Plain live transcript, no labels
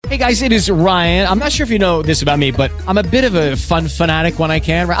Hey guys, it is Ryan. I'm not sure if you know this about me, but I'm a bit of a fun fanatic when I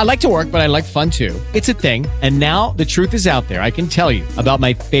can. I like to work, but I like fun too. It's a thing. And now the truth is out there. I can tell you about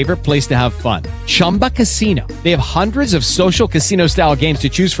my favorite place to have fun. Chumba Casino. They have hundreds of social casino style games to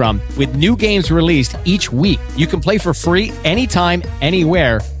choose from with new games released each week. You can play for free anytime,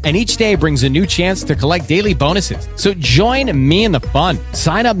 anywhere. And each day brings a new chance to collect daily bonuses. So join me in the fun.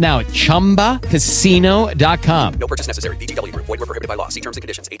 Sign up now at ChumbaCasino.com. No purchase necessary. VGW Group. Void where prohibited by law. See terms and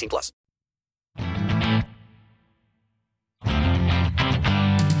conditions. 18+.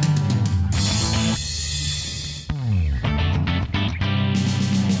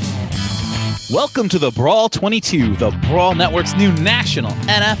 Welcome to the Brawl 22, the Brawl Network's new national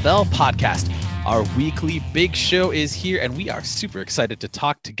NFL podcast. Our weekly big show is here, and we are super excited to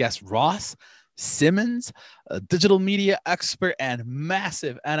talk to guest Ross Simmons, a digital media expert and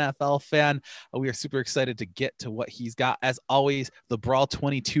massive NFL fan. We are super excited to get to what he's got. As always, the Brawl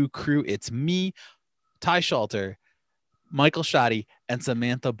 22 crew, it's me, Ty Schalter, Michael Shoddy, and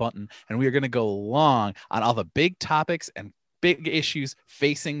Samantha Bunton, and we are going to go long on all the big topics and big issues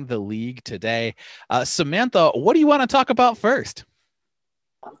facing the league today. Samantha, what do you want to talk about first?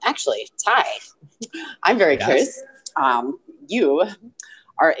 Actually, Ty, I'm very curious. You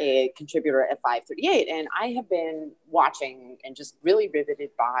are a contributor at 538, and I have been watching and just really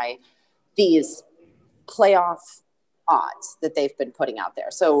riveted by these playoff odds that they've been putting out there.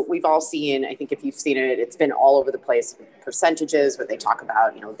 So we've all seen, I think if you've seen it, it's been all over the place with percentages where they talk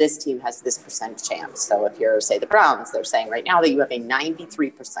about, this team has this percent chance. So if you're, say, the Browns, they're saying right now that you have a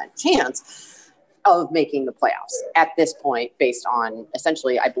 93% chance of making the playoffs at this point based on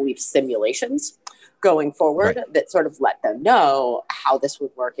essentially, I believe, simulations going forward that sort of let them know how this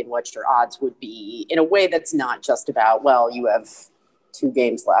would work and what your odds would be in a way that's not just about, well, you have 2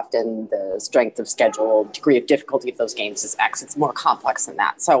 games left and the strength of schedule, degree of difficulty of those games is X. It's more complex than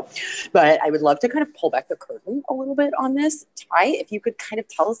that. So, but I would love to kind of pull back the curtain a little bit on this. Ty, if you could kind of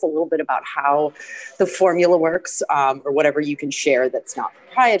tell us a little bit about how the formula works, or whatever you can share that's not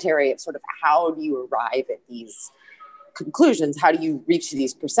proprietary. It's sort of how do you arrive at these conclusions? How do you reach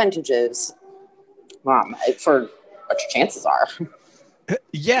these percentages for what your chances are?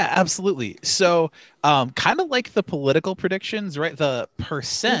 Yeah, absolutely. So kind of like the political predictions, right? The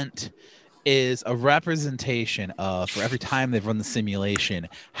percent is a representation of, for every time they've run the simulation,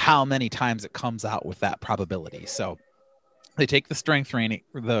 how many times it comes out with that probability. So they take the strength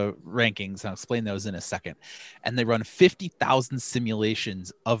the rankings, I'll explain those in a second, and they run 50,000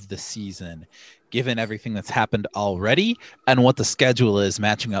 simulations of the season, given everything that's happened already and what the schedule is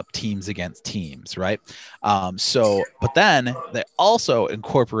matching up teams against teams, right? But then they also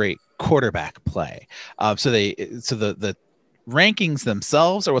incorporate quarterback play. So the rankings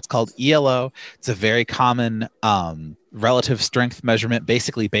themselves are what's called ELO. It's a very common relative strength measurement,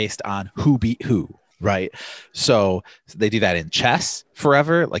 basically based on who beat who. Right. So they do that in chess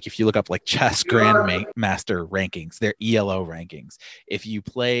forever. Like if you look up like chess grandmaster rankings, they're ELO rankings. If you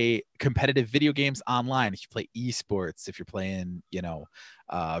play competitive video games online, if you play esports, if you're playing,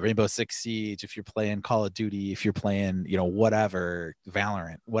 Rainbow Six Siege, if you're playing Call of Duty, if you're playing, whatever,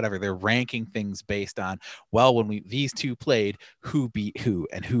 Valorant, whatever, they're ranking things based on, well, when these two played, who beat who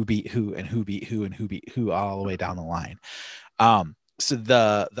and who beat who and who beat who and who beat who all the way down the line. So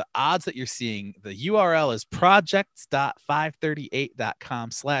the odds that you're seeing, the URL is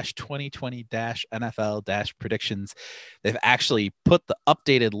projects.538.com/2020-NFL-predictions. They've actually put the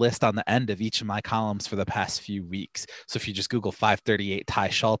updated list on the end of each of my columns for the past few weeks. So if you just Google 538 Ty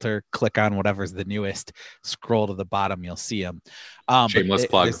Schalter, click on whatever's the newest, scroll to the bottom, you'll see them. Shameless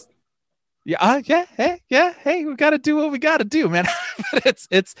plug. Hey, we got to do what we got to do, man. But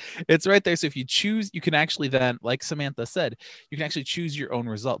it's right there. So if you choose, you can actually then, like Samantha said, you can actually choose your own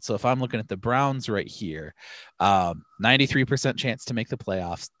results. So if I'm looking at the Browns right here, 93% chance to make the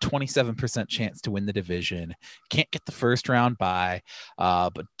playoffs, 27% chance to win the division, can't get the first round bye,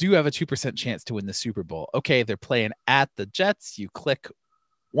 but do have a 2% chance to win the Super Bowl. Okay, they're playing at the Jets. You click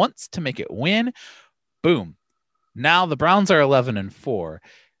once to make it win. Boom. Now the Browns are 11-4.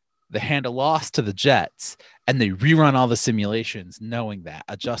 They hand a loss to the Jets and they rerun all the simulations, knowing that,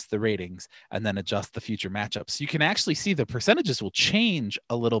 adjust the ratings, and then adjust the future matchups. You can actually see the percentages will change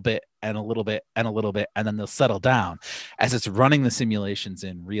a little bit and a little bit and a little bit, and then they'll settle down as it's running the simulations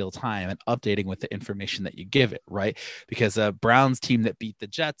in real time and updating with the information that you give it, right? Because a Browns team that beat the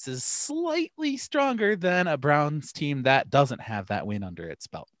Jets is slightly stronger than a Browns team that doesn't have that win under its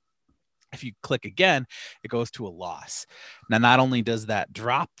belt. If you click again, it goes to a loss. Now, not only does that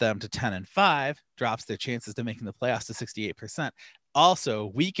drop them to 10-5, drops their chances to making the playoffs to 68%, also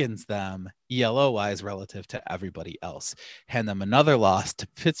weakens them ELO wise relative to everybody else. Hand them another loss to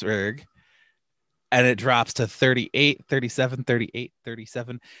Pittsburgh, and it drops to 38, 37, 38,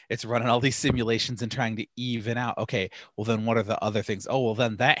 37. It's running all these simulations and trying to even out. Okay, well, then what are the other things? Oh, well,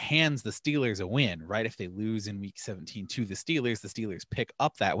 then that hands the Steelers a win, right? If they lose in week 17 to the Steelers pick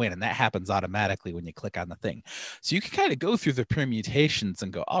up that win. And that happens automatically when you click on the thing. So you can kind of go through the permutations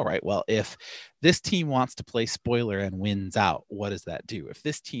and go, all right, well, if this team wants to play spoiler and wins out, what does that do? If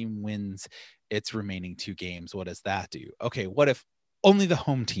this team wins its remaining 2 games, what does that do? Okay, what if only the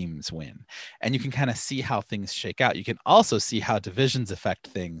home teams win? And you can kind of see how things shake out. You can also see how divisions affect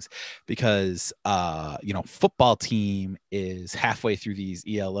things because football team is halfway through these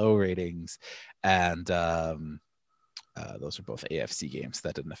ELO ratings, and those are both AFC games.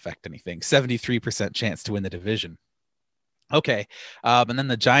 That didn't affect anything. 73% chance to win the division. Okay, and then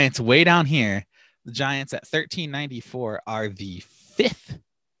the Giants way down here. The Giants at 1394 are the 5th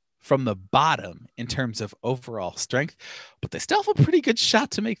from the bottom in terms of overall strength, but they still have a pretty good shot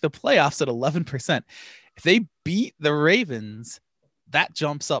to make the playoffs at 11%. If they beat the Ravens, that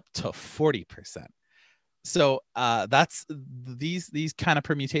jumps up to 40%. So that's these kind of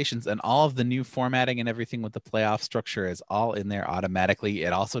permutations, and all of the new formatting and everything with the playoff structure is all in there automatically.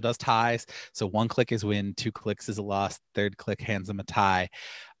 It also does ties. So 1 click is win, 2 clicks is a loss, 3rd click hands them a tie.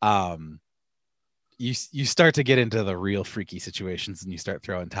 You start to get into the real freaky situations and you start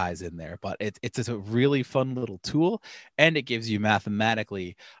throwing ties in there, but it's a really fun little tool, and it gives you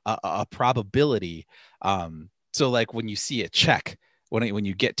mathematically a probability. So like when you see a check, when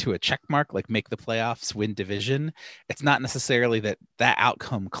you get to a check mark, like make the playoffs, win division, it's not necessarily that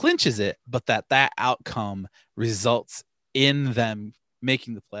outcome clinches it, but that outcome results in them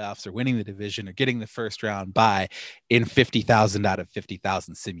making the playoffs or winning the division or getting the first round bye in 50,000 out of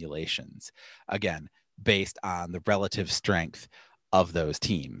 50,000 simulations, again, based on the relative strength of those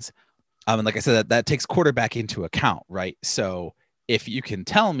teams. And like I said, that takes quarterback into account, right? So if you can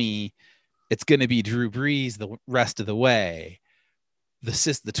tell me it's going to be Drew Brees the rest of the way,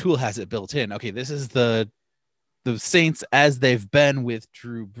 the tool has it built in. Okay, this is the Saints as they've been with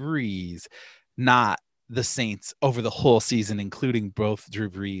Drew Brees, not the Saints over the whole season, including both Drew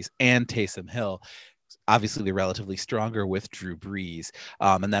Brees and Taysom Hill. Obviously, they're relatively stronger with Drew Brees.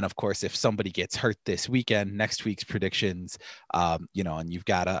 And then, of course, if somebody gets hurt this weekend, next week's predictions, and you've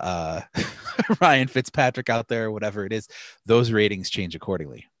got a Ryan Fitzpatrick out there, or whatever it is, those ratings change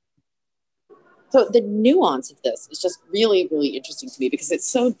accordingly. So the nuance of this is just really, really interesting to me because it's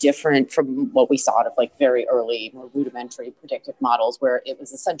so different from what we saw out of like very early, more rudimentary predictive models, where it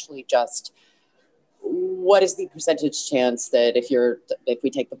was essentially just what is the percentage chance that if we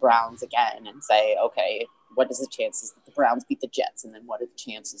take the Browns again and say, okay, what is the chances that the Browns beat the Jets? And then what are the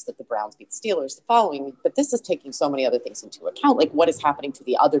chances that the Browns beat the Steelers the following? But this is taking so many other things into account, like what is happening to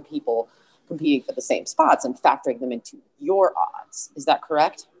the other people competing for the same spots and factoring them into your odds. Is that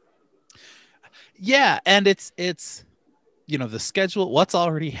correct? Yeah. And it's, the schedule, what's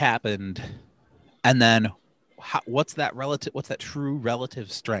already happened. And then what's that true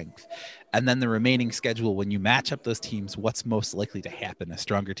relative strength? And then the remaining schedule, when you match up those teams, what's most likely to happen, a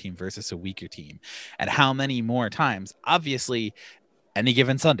stronger team versus a weaker team, and how many more times? Obviously, any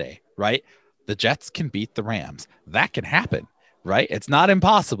given Sunday, right? The Jets can beat the Rams. That can happen, right? It's not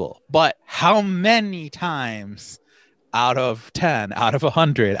impossible, but how many times out of 10, out of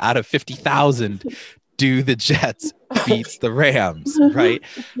 100, out of 50,000 do the Jets beat the Rams, right?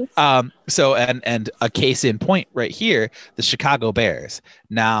 So a case in point right here, the Chicago Bears.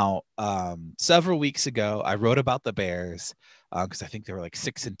 Now, several weeks ago, I wrote about the Bears because I think they were like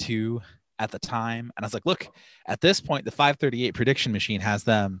 6-2 at the time. And I was like, look, at this point, the 538 prediction machine has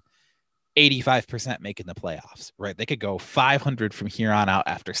them 85% making the playoffs, right? They could go 500 from here on out.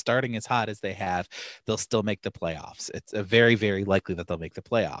 After starting as hot as they have, they'll still make the playoffs. It's a very, very likely that they'll make the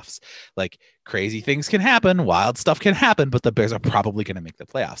playoffs. Like, crazy things can happen, wild stuff can happen, but the Bears are probably going to make the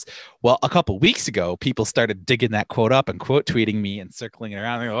playoffs. Well, a couple weeks ago, people started digging that quote up and quote tweeting me and circling it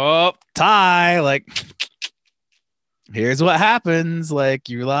around. Oh, tie, like, here's what happens. Like,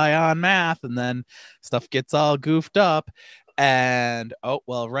 you rely on math and then stuff gets all goofed up. And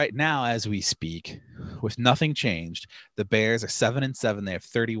right now, as we speak, with nothing changed, the Bears are 7-7. They have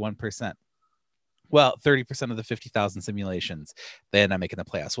 31%. Well, 30% of the 50,000 simulations, they end up making the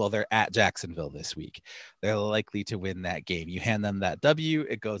playoffs. Well, they're at Jacksonville this week. They're likely to win that game. You hand them that W,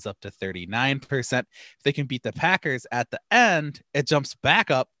 it goes up to 39%. If they can beat the Packers at the end, it jumps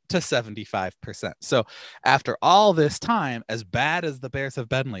back up to 75%. So after all this time, as bad as the Bears have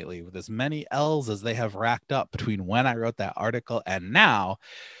been lately, with as many L's as they have racked up between when I wrote that article and now,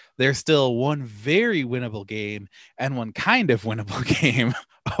 they're still one very winnable game and one kind of winnable game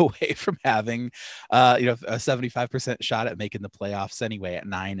away from having a 75% shot at making the playoffs anyway at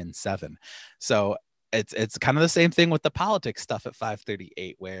 9-7. So it's kind of the same thing with the politics stuff at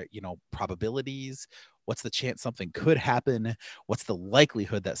 538, where probabilities, what's the chance something could happen, what's the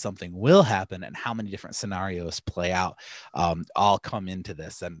likelihood that something will happen, and how many different scenarios play out, all come into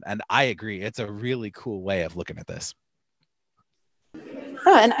this. And I agree, it's a really cool way of looking at this.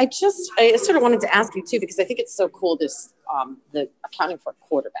 And I sort of wanted to ask you too, because I think it's so cool, this the accounting for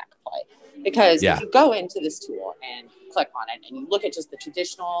quarterback play, because if you go into this tool and click on it and you look at just the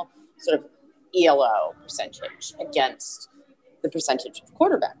traditional sort of ELO percentage against the percentage of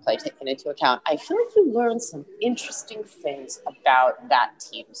quarterback play taken into account, I feel like you learn some interesting things about that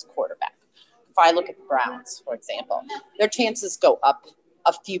team's quarterback. If I look at the Browns, for example, their chances go up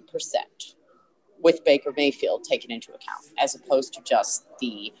a few percent with Baker Mayfield taken into account, as opposed to just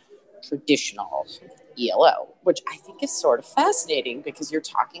the traditional ELO, which I think is sort of fascinating, because you're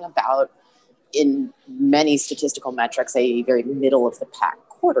talking about, in many statistical metrics, a very middle of the pack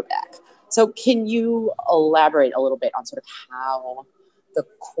quarterback. So can you elaborate a little bit on sort of how the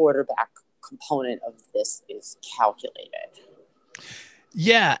quarterback component of this is calculated?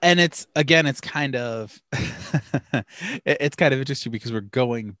 Yeah, and it's kind of it's kind of interesting, because we're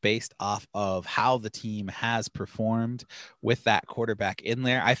going based off of how the team has performed with that quarterback in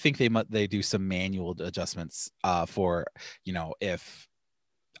there. I think they do some manual adjustments for, if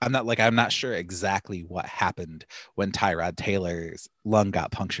I'm not sure exactly what happened when Tyrod Taylor's lung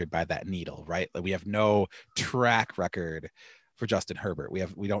got punctured by that needle, right? Like, we have no track record for Justin Herbert.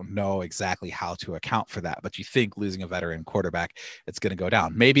 We don't know exactly how to account for that, but you think losing a veteran quarterback, it's going to go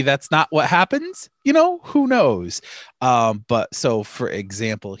down. Maybe that's not what happens, who knows? But so, for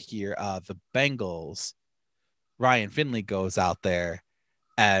example, here, the Bengals, Ryan Finley goes out there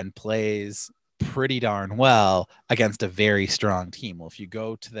and plays pretty darn well against a very strong team. Well, if you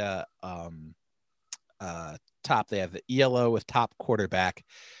go to the top, they have the ELO with top quarterback,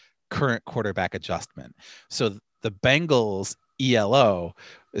 current quarterback adjustment. So the Bengals ELO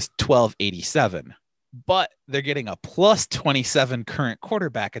is 1287, but they're getting a plus 27 current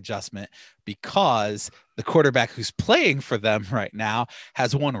quarterback adjustment, because the quarterback who's playing for them right now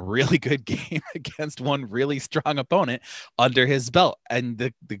has one really good game against one really strong opponent under his belt. And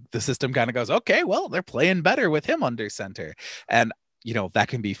the system kind of goes, okay, well, they're playing better with him under center. And that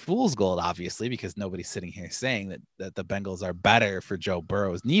can be fool's gold, obviously, because nobody's sitting here saying that the Bengals are better for Joe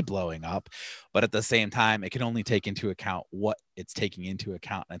Burrow's knee blowing up. But at the same time, it can only take into account what it's taking into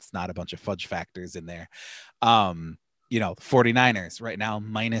account. And it's not a bunch of fudge factors in there. 49ers right now,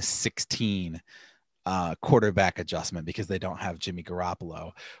 minus 16 quarterback adjustment, because they don't have Jimmy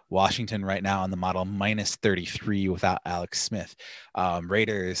Garoppolo. Washington right now on the model, minus 33 without Alex Smith.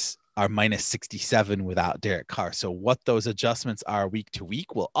 Raiders are minus 67 without Derek Carr. So what those adjustments are week to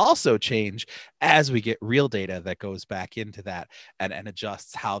week will also change as we get real data that goes back into that and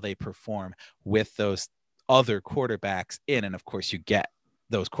adjusts how they perform with those other quarterbacks in. And of course, you get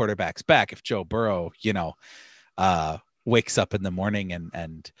those quarterbacks back if Joe Burrow, wakes up in the morning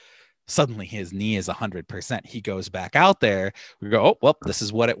and suddenly his knee is 100%. He goes back out there. We go, oh, well, this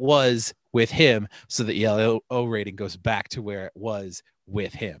is what it was with him. So the ELO rating goes back to where it was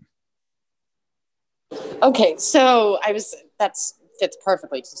with him. Okay, so that fits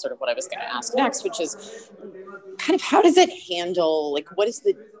perfectly to sort of what I was going to ask next, which is kind of how does it handle, like, what is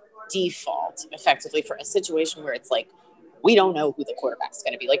the default effectively for a situation where it's like, we don't know who the quarterback's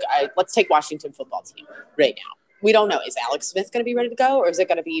going to be. Like, let's take Washington football team right now. We don't know. Is Alex Smith going to be ready to go, or is it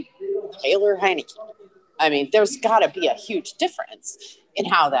going to be Taylor Heineke? I mean, there's got to be a huge difference in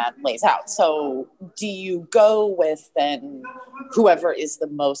how that lays out. So do you go with then whoever is the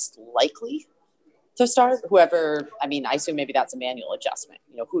most likely to start? Whoever, I mean, I assume maybe that's a manual adjustment.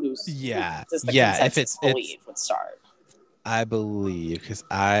 Who does the consensus believe would start? I believe, because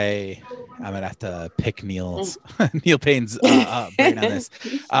I'm gonna have to pick Neil Payne's brain on this.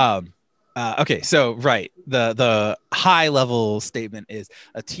 Okay, so right, the high level statement is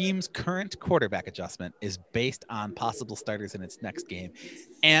a team's current quarterback adjustment is based on possible starters in its next game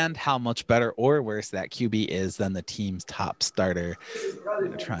and how much better or worse that QB is than the team's top starter. I'm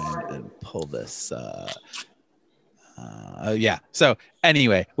gonna try and pull this. So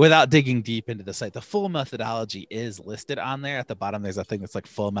anyway, without digging deep into the site, the full methodology is listed on there. At the bottom, there's a thing that's like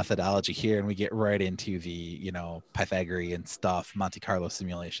full methodology here, and we get right into the, Pythagorean stuff, Monte Carlo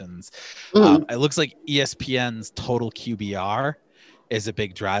simulations. It looks like ESPN's total QBR is a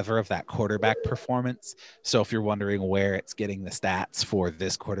big driver of that quarterback performance. So if you're wondering where it's getting the stats for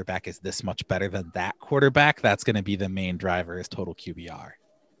this quarterback is this much better than that quarterback, that's going to be the main driver, is total QBR.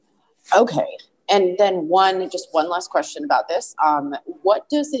 Okay. And then one last question about this. What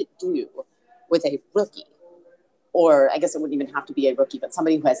does it do with a rookie? Or I guess it wouldn't even have to be a rookie, but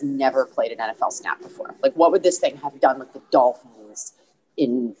somebody who has never played an NFL snap before. Like, what would this thing have done with the Dolphins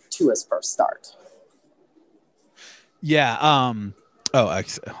in Tua's first start? Yeah.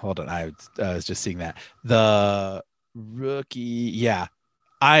 Hold on. I was just seeing that. The rookie. Yeah.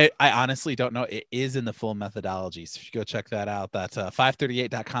 I honestly don't know. It is in the full methodology. So if you go check that out, that's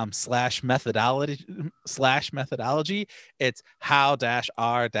 538.com/methodology. It's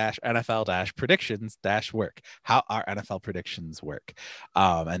how-r-NFL-predictions-work. How our NFL predictions work.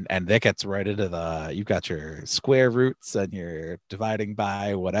 And that gets right into you've got your square roots and your dividing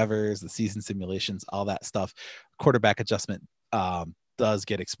by whatever's the season simulations, all that stuff. Quarterback adjustment does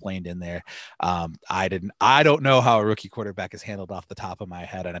get explained in there. I don't know how a rookie quarterback is handled off the top of my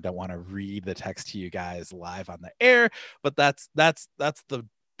head, and I don't want to read the text to you guys live on the air, but that's the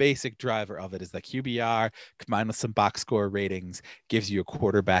basic driver of it, is that QBR combined with some box score ratings gives you a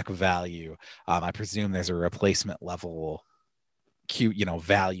quarterback value. I presume there's a replacement level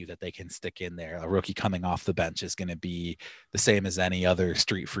value that they can stick in there. A rookie coming off the bench is going to be the same as any other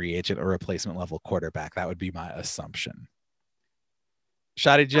street free agent or replacement level quarterback. That would be my assumption.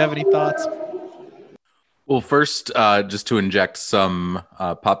 Shadi, do you have any thoughts? Well, first, just to inject some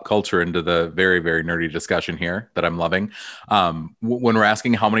pop culture into the very, very nerdy discussion here that I'm loving. When we're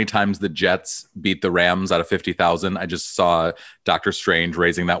asking how many times the Jets beat the Rams out of 50,000, I just saw Doctor Strange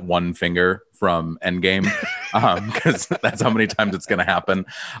raising that one finger from Endgame, because that's how many times it's going to happen.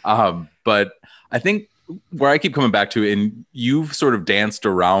 But I think where I keep coming back to, and you've sort of danced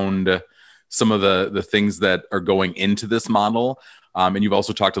around some of the things that are going into this model. And you've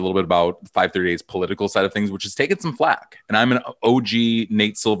also talked a little bit about 538's political side of things, which has taken some flack. And I'm an OG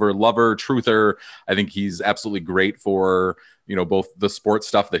Nate Silver lover, truther. I think he's absolutely great for, both the sports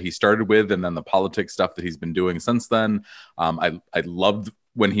stuff that he started with and then the politics stuff that he's been doing since then. I loved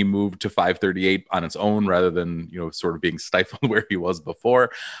when he moved to 538 on its own rather than, sort of being stifled where he was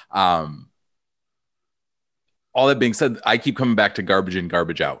before. All that being said, I keep coming back to garbage in,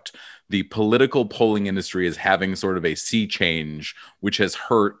 garbage out. The political polling industry is having sort of a sea change, which has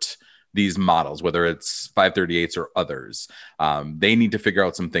hurt these models, whether it's 538s or others. They need to figure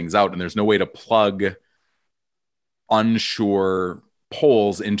out some things out, and there's no way to plug unsure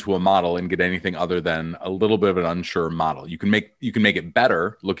polls into a model and get anything other than a little bit of an unsure model. You can make it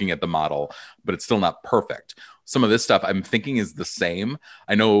better looking at the model, but it's still not perfect. Some of this stuff I'm thinking is the same.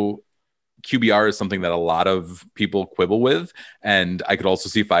 I know QBR is something that a lot of people quibble with, and I could also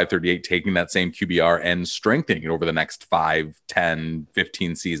see 538 taking that same QBR and strengthening it over the next 5, 10,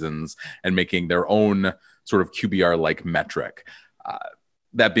 15 seasons and making their own sort of QBR-like metric.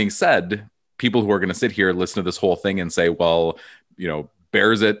 That being said, people who are going to sit here, listen to this whole thing and say, well,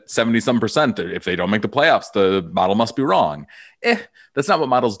 Bears at 70-some%, if they don't make the playoffs, the model must be wrong. That's not what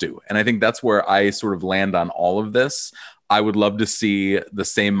models do. And I think that's where I sort of land on all of this. I would love to see the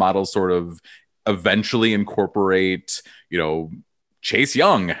same model sort of eventually incorporate, Chase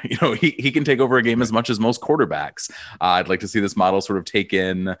Young. He can take over a game as much as most quarterbacks. I'd like to see this model sort of take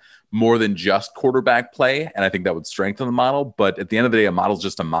in more than just quarterback play, and I think that would strengthen the model. But at the end of the day, a model is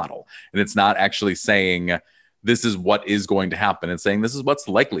just a model, and it's not actually saying this is what is going to happen. It's saying this is what's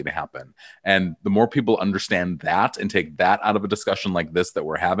likely to happen. And the more people understand that and take that out of a discussion like this that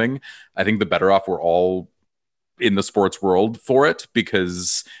we're having, I think the better off we're all in the sports world for it,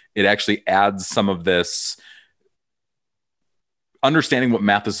 because it actually adds some of this understanding what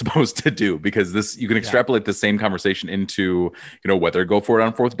math is supposed to do, because this, you can extrapolate the same conversation into, whether to go for it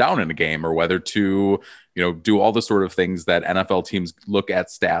on fourth down in a game or whether to, do all the sort of things that NFL teams look at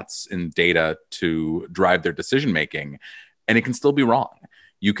stats and data to drive their decision-making, and it can still be wrong.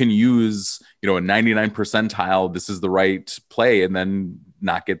 You can use, a 99 percentile, this is the right play, and then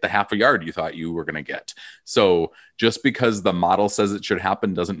not get the half a yard you thought you were going to get. So just because the model says it should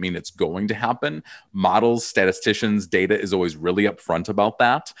happen doesn't mean it's going to happen. Models, statisticians, data is always really upfront about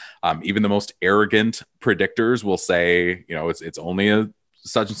that. Even the most arrogant predictors will say, it's only a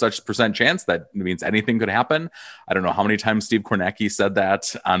such and such percent chance. That means anything could happen. I don't know how many times Steve Kornacki said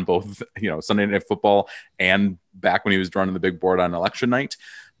that on both, Sunday Night Football and back when he was running the big board on election night.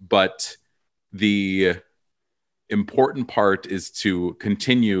 But the important part is to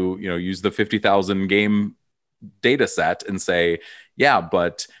continue, use the 50,000 game data set and say, yeah,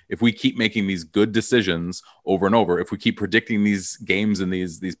 but if we keep making these good decisions over and over, if we keep predicting these games and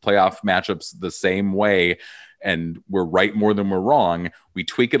these playoff matchups the same way, and we're right more than we're wrong, we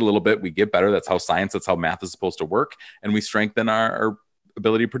tweak it a little bit, we get better. That's how science, that's how math is supposed to work. And we strengthen our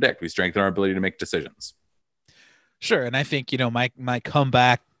ability to predict. We strengthen our ability to make decisions. Sure. And I think, my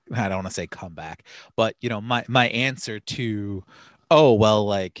comeback I don't want to say comeback, but my answer to, oh well,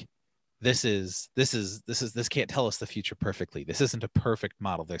 like this can't tell us the future perfectly. This isn't a perfect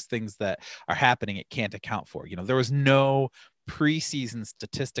model. There's things that are happening it can't account for. There was no preseason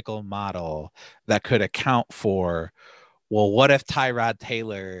statistical model that could account for, well, what if Tyrod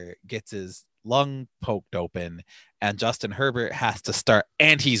Taylor gets his lung poked open and Justin Herbert has to start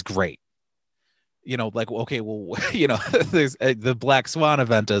and he's great? Like, okay, well, there's the Black Swan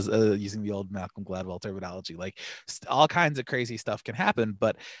event, as using the old Malcolm Gladwell terminology, like all kinds of crazy stuff can happen.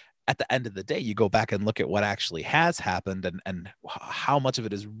 But at the end of the day, you go back and look at what actually has happened and how much of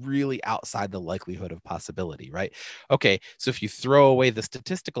it is really outside the likelihood of possibility, right? Okay, so if you throw away the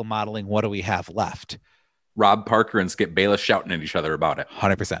statistical modeling, what do we have left? Rob Parker and Skip Bayless shouting at each other about it.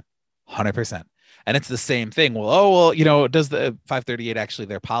 100%. And it's the same thing. Does the 538, actually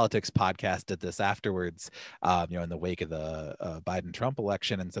their politics podcast, did this afterwards, in the wake of the Biden-Trump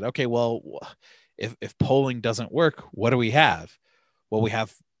election, and said, okay, well, if polling doesn't work, what do we have? Well, we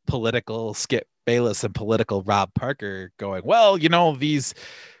have political Skip Bayless and political Rob Parker going, well, these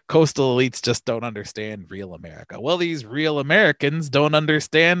coastal elites just don't understand real America. Well, these real Americans don't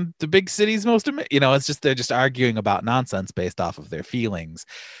understand the big cities it's just, they're just arguing about nonsense based off of their feelings.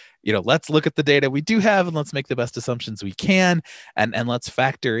 Let's look at the data we do have and let's make the best assumptions we can, and let's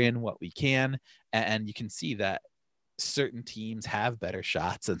factor in what we can. And you can see that certain teams have better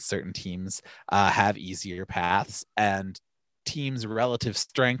shots and certain teams have easier paths, and teams' relative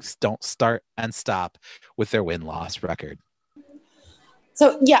strengths don't start and stop with their win-loss record.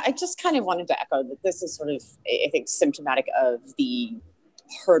 So, yeah, I just kind of wanted to echo that this is sort of, I think, symptomatic of the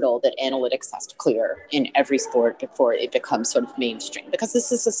hurdle that analytics has to clear in every sport before it becomes sort of mainstream. Because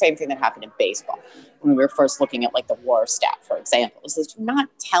this is the same thing that happened in baseball when we were first looking at like the WAR stat, for example. This is not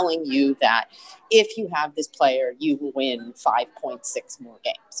telling you that if you have this player, you will win 5.6 more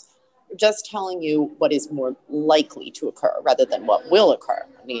games. We're just telling you what is more likely to occur rather than what will occur.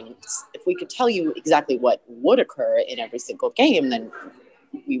 I mean, if we could tell you exactly what would occur in every single game, then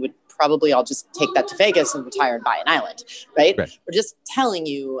we would probably all just take that to Vegas and retire and buy an island, right? We're just telling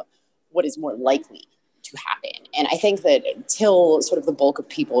you what is more likely to happen. And I think that until sort of the bulk of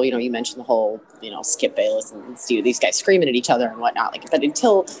people, you mentioned the whole, Skip Bayless and Steve, these guys screaming at each other and whatnot, but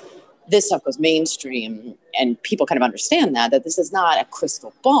until this stuff goes mainstream and people kind of understand that this is not a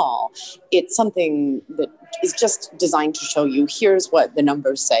crystal ball, it's something that is just designed to show you, here's what the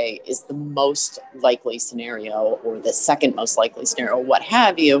numbers say is the most likely scenario or the second most likely scenario, what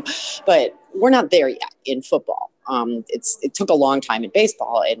have you. But we're not there yet in football. It took a long time in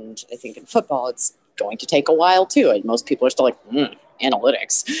baseball, and I think in football it's going to take a while too. And most people are still like,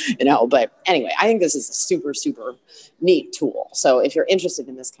 analytics, but anyway, I think this is a super, super neat tool. So if you're interested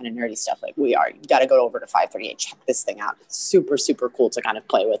in this kind of nerdy stuff like we are, you got to go over to 538, check this thing out. It's super, super cool to kind of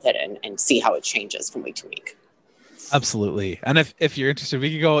play with it and see how it changes from week to week. Absolutely. And if you're interested,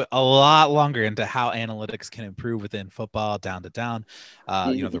 we could go a lot longer into how analytics can improve within football, down to down.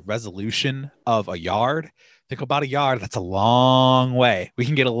 The resolution of a yard. Think about a yard. That's a long way. We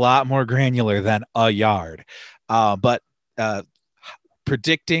can get a lot more granular than a yard. But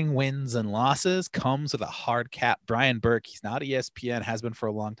predicting wins and losses comes with a hard cap. Brian Burke, he's not ESPN, has been for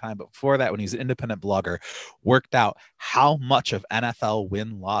a long time, but before that, when he's an independent blogger, worked out how much of NFL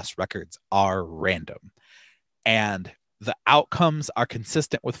win-loss records are random. And the outcomes are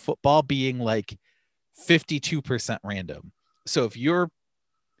consistent with football being like 52% random. So if you're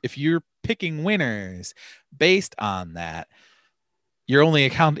picking winners based on that, you're only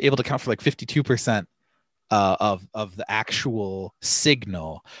able to count for like 52% of the actual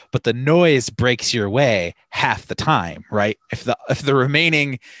signal, but the noise breaks your way half the time, right? If the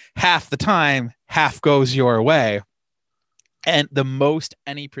remaining half the time, half goes your way, and the most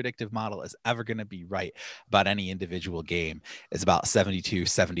any predictive model is ever going to be right about any individual game is about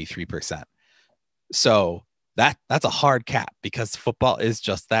 72-73%. So that's a hard cap because football is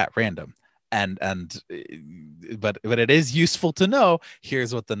just that random. But it is useful to know,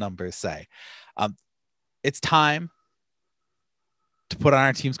 here's what the numbers say. It's time to put on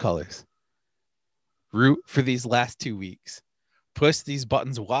our team's colors, root for these last 2 weeks, push these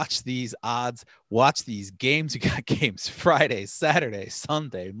buttons, watch these odds, watch these games. You got games Friday, Saturday,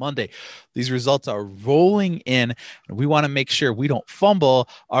 Sunday, Monday. These results are rolling in, and we want to make sure we don't fumble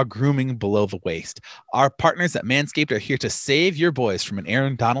our grooming below the waist. Our partners at Manscaped are here to save your boys from an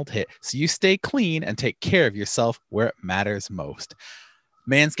Aaron Donald hit, so you stay clean and take care of yourself where it matters most.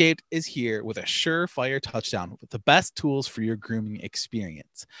 Manscaped is here with a surefire touchdown with the best tools for your grooming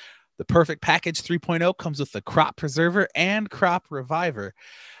experience. The Perfect Package 3.0 comes with the Crop Preserver and Crop Reviver.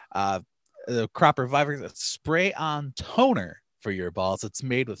 The Crop Reviver is a spray-on toner for your balls. It's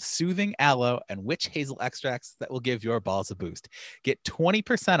made with soothing aloe and witch hazel extracts that will give your balls a boost. Get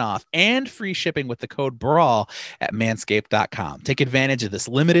 20% off and free shipping with the code BRAWL at manscaped.com. Take advantage of this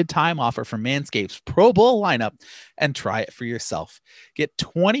limited time offer from Manscaped's Pro Bowl lineup and try it for yourself. Get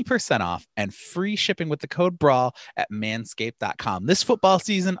 20% off and free shipping with the code BRAWL at manscaped.com. This football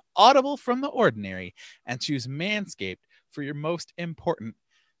season, audible from the ordinary, and choose Manscaped for your most important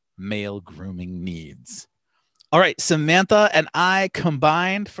male grooming needs. All right, Samantha and I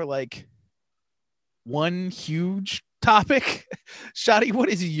combined for like one huge topic. Shadi, what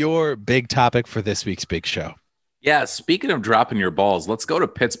is your big topic for this week's big show? Yeah, speaking of dropping your balls, let's go to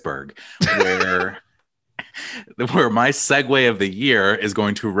Pittsburgh, where my segue of the year is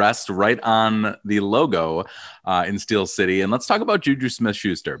going to rest right on the logo in Steel City. And let's talk about Juju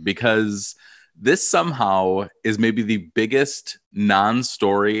Smith-Schuster, because this somehow is maybe the biggest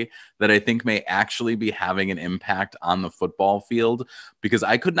non-story that I think may actually be having an impact on the football field, because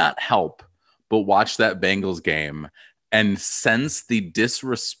I could not help but watch that Bengals game and sense the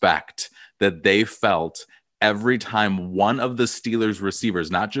disrespect that they felt every time one of the Steelers receivers,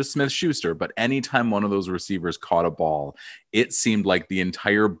 not just Smith-Schuster, but anytime one of those receivers caught a ball, it seemed like the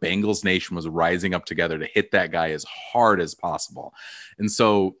entire Bengals nation was rising up together to hit that guy as hard as possible. And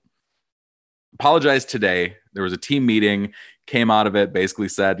so apologized today. There was a team meeting, came out of it, basically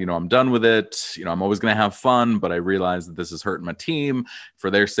said, I'm done with it. I'm always going to have fun, but I realize that this is hurting my team. For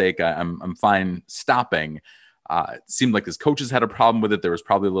their sake, I'm fine stopping. It seemed like his coaches had a problem with it. There was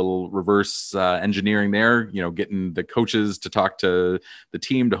probably a little reverse engineering there, getting the coaches to talk to the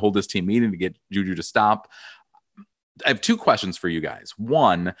team to hold this team meeting to get Juju to stop. I have two questions for you guys.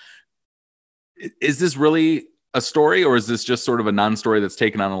 One, is this really a story, or is this just sort of a non-story that's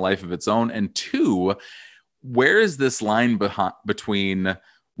taken on a life of its own? And two, where is this line between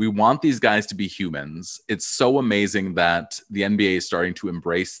we want these guys to be humans? It's so amazing that the NBA is starting to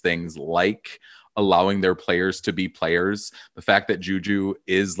embrace things like allowing their players to be players. The fact that Juju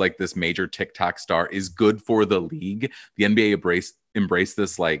is like this major TikTok star is good for the league. The NBA embraced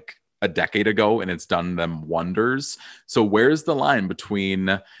this like a decade ago, and it's done them wonders. So where's the line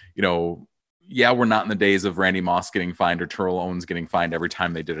between, we're not in the days of Randy Moss getting fined or Terrell Owens getting fined every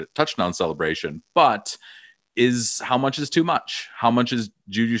time they did a touchdown celebration, but how much is too much? How much does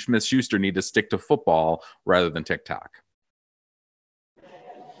Juju Smith-Schuster need to stick to football rather than TikTok?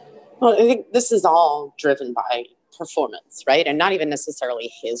 Well, I think this is all driven by performance, right? And not even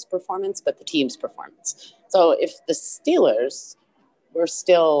necessarily his performance, but the team's performance. So if the Steelers were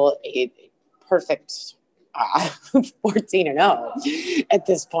still a perfect 14-0 at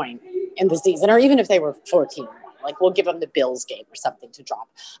this point in the season, or even if they were 14, like we'll give them the Bills game or something to drop,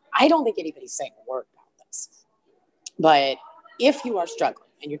 I don't think anybody's saying a word about this. But if you are struggling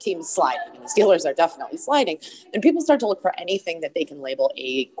and your team is sliding, and the Steelers are definitely sliding, then people start to look for anything that they can label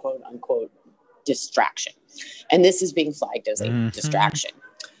a quote unquote distraction. And this is being flagged as a distraction.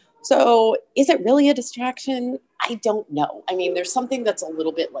 So is it really a distraction? I don't know. I mean, there's something that's a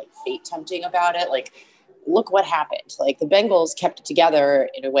little bit like fate tempting about it. Like, look what happened. Like the Bengals kept it together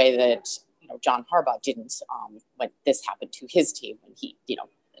in a way that, John Harbaugh didn't when this happened to his team, when he,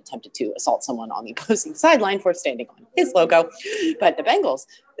 attempted to assault someone on the opposing sideline for standing on his logo. But the Bengals,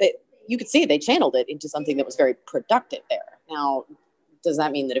 you could see they channeled it into something that was very productive there. Now, does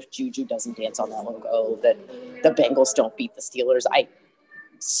that mean that if Juju doesn't dance on that logo, that the Bengals don't beat the Steelers? I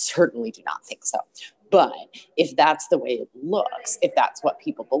certainly do not think so. But if that's the way it looks, if that's what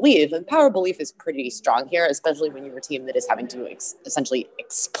people believe, and power belief is pretty strong here, especially when you're a team that is having to essentially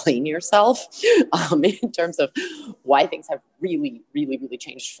explain yourself in terms of why things have really, really, really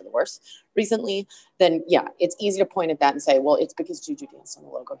changed for the worse recently, then yeah, it's easy to point at that and say, well, it's because Juju danced on the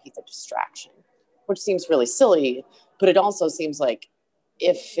logo, he's a distraction, which seems really silly, but it also seems like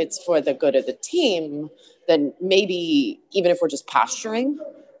if it's for the good of the team, then maybe even if we're just posturing,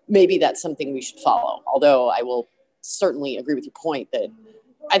 maybe that's something we should follow. Although I will certainly agree with your point that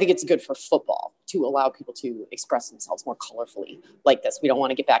I think it's good for football to allow people to express themselves more colorfully like this. We don't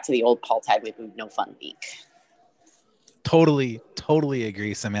want to get back to the old Paul Tagliabue no fun week. Totally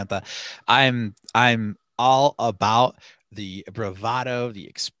agree, Samantha. I'm all about the bravado, the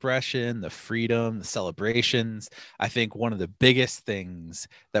expression, the freedom, the celebrations. I think one of the biggest things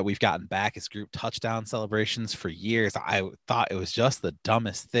that we've gotten back is group touchdown celebrations. For years, I thought it was just the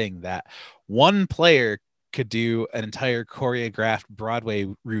dumbest thing that one player could do an entire choreographed Broadway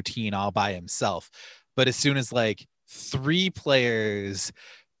routine all by himself. But as soon as like three players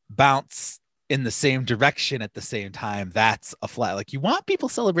bounce in the same direction at the same time, that's a flag. Like, you want people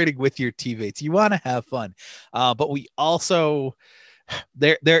celebrating with your teammates, you want to have fun, but we also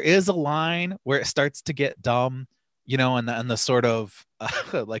there is a line where it starts to get dumb and the sort of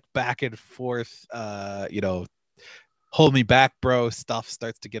like back and forth, hold me back, bro stuff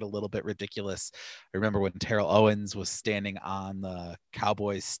starts to get a little bit ridiculous. I remember when Terrell Owens was standing on the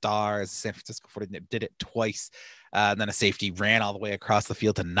Cowboys star. San Francisco 49ers did it twice. And then a safety ran all the way across the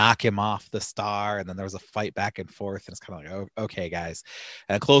field to knock him off the star. And then there was a fight back and forth. And it's kind of like, oh, okay, guys.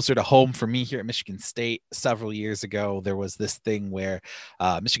 And closer to home for me here at Michigan State, several years ago, there was this thing where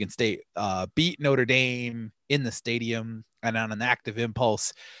Michigan State beat Notre Dame in the stadium. And on an active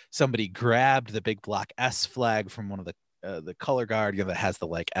impulse, somebody grabbed the big block S flag from one of the color guard, that has the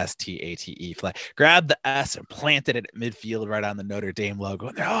like STATE flag, grabbed the S and planted it at midfield right on the Notre Dame logo.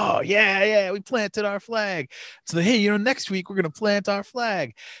 And oh yeah, we planted our flag. So hey, next week we're gonna plant our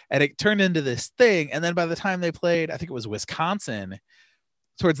flag, and it turned into this thing. And then by the time they played, I think it was Wisconsin,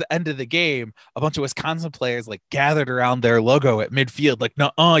 towards the end of the game, a bunch of Wisconsin players like gathered around their logo at midfield, like,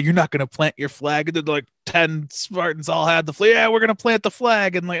 no, you're not gonna plant your flag. And then like 10 Spartans all had the flag. Yeah, we're gonna plant the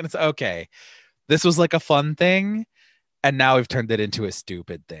flag, and it's okay. This was like a fun thing. And now we've turned it into a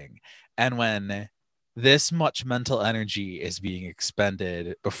stupid thing. And when this much mental energy is being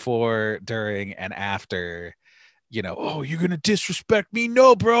expended before, during, and after, oh, you're going to disrespect me?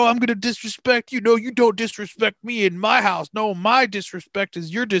 No, bro, I'm going to disrespect you. No, you don't disrespect me in my house. No, my disrespect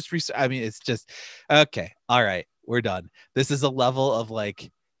is your disrespect. I mean, it's just, okay. All right, we're done. This is a level of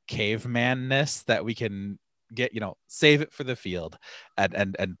like cavemanness that we can get, save it for the field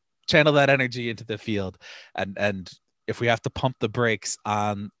and channel that energy into the field. And if we have to pump the brakes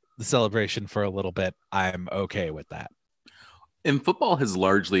on the celebration for a little bit, I'm okay with that. And football has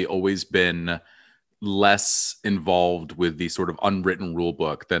largely always been less involved with the sort of unwritten rule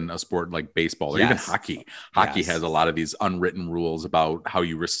book than a sport like baseball or even hockey. Hockey has a lot of these unwritten rules about how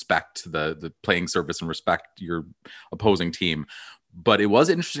you respect the playing surface and respect your opposing team. But it was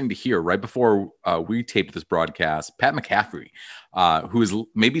interesting to hear right before we taped this broadcast, Pat McCaffrey, who is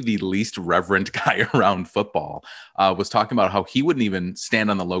maybe the least reverent guy around football, was talking about how he wouldn't even stand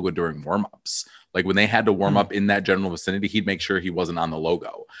on the logo during warmups. Like when they had to warm up in that general vicinity, he'd make sure he wasn't on the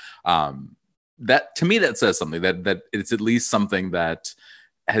logo. That to me, that says something that it's at least something that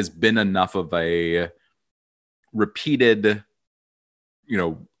has been enough of a repeated,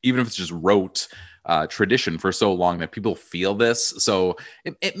 even if it's just rote, tradition for so long that people feel this. So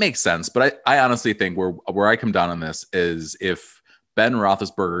it makes sense. But I honestly think where I come down on this is if Ben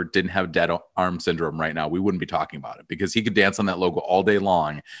Roethlisberger didn't have dead arm syndrome right now, we wouldn't be talking about it, because he could dance on that logo all day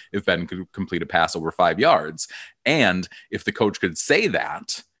long if Ben could complete a pass over 5 yards. And if the coach could say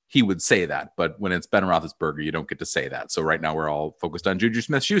that, he would say that. But when it's Ben Roethlisberger, you don't get to say that. So right now we're all focused on Juju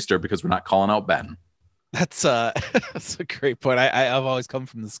Smith-Schuster because we're not calling out Ben. That's a great point. I've always come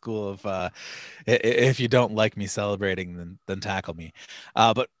from the school of if you don't like me celebrating, then tackle me.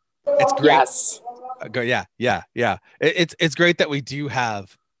 But it's great. Yes. Yeah. It's great that we do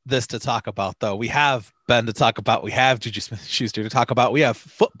have this to talk about, though. We have Ben to talk about. We have Juju Smith-Schuster to talk about. We have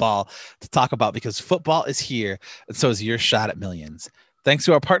football to talk about, because football is here, and so is your shot at millions. Thanks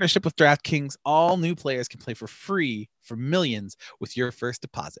to our partnership with DraftKings, all new players can play for free for millions with your first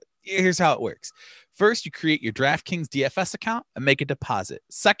deposit. Here's how it works. First, you create your DraftKings DFS account and make a deposit.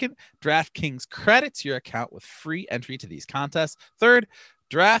 Second, DraftKings credits your account with free entry to these contests. Third,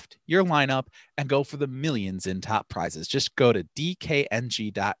 draft your lineup and go for the millions in top prizes. Just go to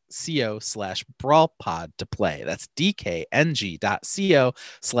dkng.co/brawlpod to play. That's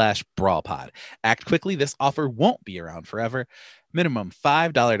dkng.co/brawlpod. Act quickly. This offer won't be around forever. Minimum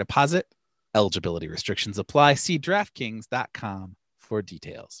 $5 deposit. Eligibility restrictions apply. See DraftKings.com for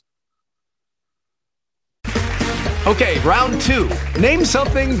details. Okay, round two. Name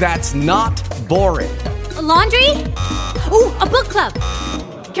something that's not boring. A laundry? Ooh, a book club.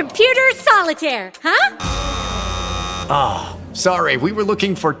 Computer solitaire, huh? Ah, sorry, we were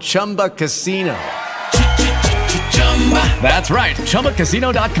looking for Chumba Casino. That's right,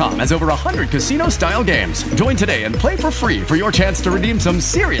 ChumbaCasino.com has over 100 casino-style games. Join today and play for free for your chance to redeem some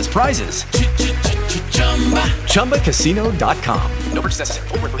serious prizes. ChumbaCasino.com. No purchase necessary.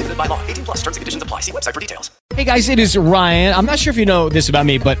 Void where prohibited by law. 18+ terms and conditions apply. See website for details. Hey guys, it is Ryan. I'm not sure if you know this about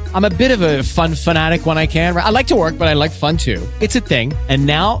me, but I'm a bit of a fun fanatic when I can. I like to work, but I like fun too. It's a thing. And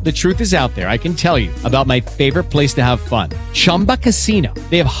now the truth is out there. I can tell you about my favorite place to have fun. Chumba Casino.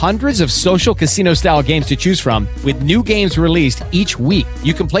 They have hundreds of social casino style games to choose from, with new games released each week.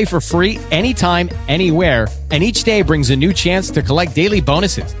 You can play for free anytime, anywhere. And each day brings a new chance to collect daily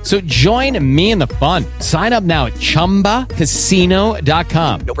bonuses. So join me in the fun. Sign up now at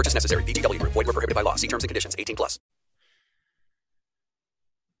ChumbaCasino.com. No purchase necessary. VGW Group. Void where prohibited by law. See terms and conditions. 18+.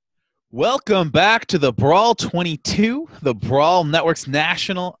 Welcome back to the Brawl 22, the Brawl Network's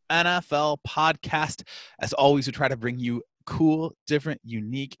national NFL podcast. As always, we try to bring you cool, different,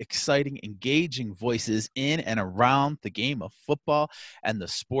 unique, exciting, engaging voices in and around the game of football and the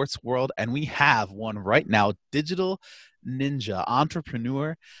sports world. And we have one right now, digital ninja,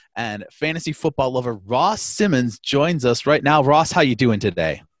 entrepreneur, and fantasy football lover Ross Simmons joins us right now. Ross, how you doing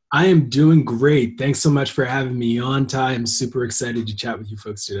today? I am doing great. Thanks so much for having me on, Ty. I'm super excited to chat with you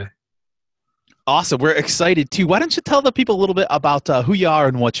folks today. Awesome. We're excited too. Why don't you tell the people a little bit about who you are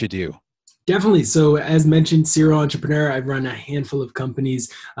and what you do? Definitely. So as mentioned, serial entrepreneur. I run a handful of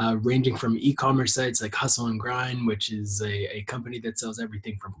companies ranging from e-commerce sites like Hustle and Grind, which is a company that sells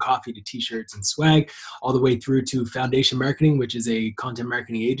everything from coffee to t-shirts and swag, all the way through to Foundation Marketing, which is a content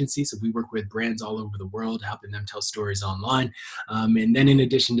marketing agency. So we work with brands all over the world, helping them tell stories online. And then in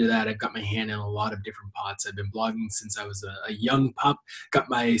addition to that, I've got my hand in a lot of different pots. I've been blogging since I was a young pup, got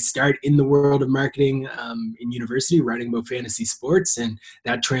my start in the world of marketing in university, writing about fantasy sports, and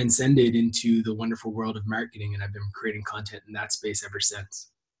that transcended into the wonderful world of marketing, and I've been creating content in that space ever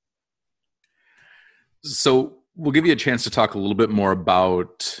since. So we'll give you a chance to talk a little bit more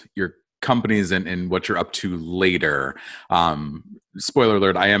about your companies and what you're up to later. Spoiler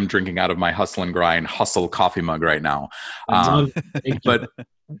alert, I am drinking out of my Hustle and Grind Hustle coffee mug right now. But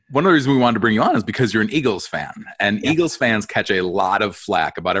one of the reasons we wanted to bring you on is because you're an Eagles fan, and Eagles fans catch a lot of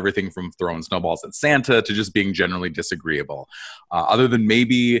flack about everything from throwing snowballs at Santa to just being generally disagreeable. Other than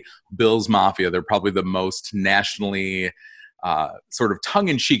maybe Bills Mafia, they're probably the most nationally sort of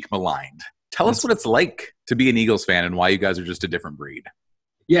tongue-in-cheek maligned. Tell us what it's like to be an Eagles fan and why you guys are just a different breed.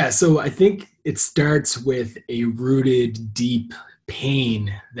 Yeah, so I think it starts with a rooted, deep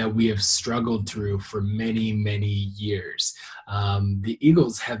pain that we have struggled through for many, many years. The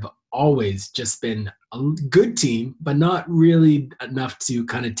Eagles have always just been a good team, but not really enough to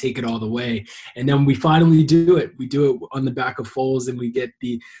kind of take it all the way. And then we finally do it. We do it on the back of Foles, and we get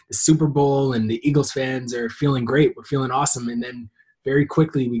the Super Bowl, and the Eagles fans are feeling great. We're feeling awesome. And then very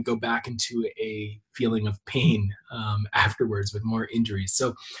quickly we go back into a feeling of pain afterwards with more injuries.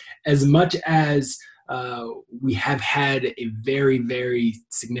 So as much as we have had a very, very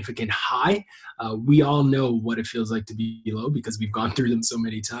significant high, we all know what it feels like to be low because we've gone through them so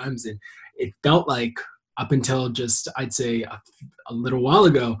many times. And it felt like up until just, I'd say a little while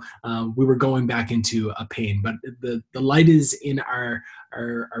ago, we were going back into a pain. But the light is in our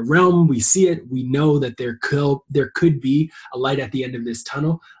realm. We see it. We know that there could be a light at the end of this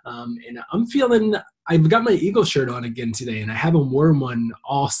tunnel. And I'm feeling, I've got my Eagle shirt on again today, and I haven't worn one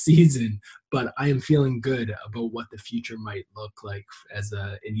all season, but I am feeling good about what the future might look like as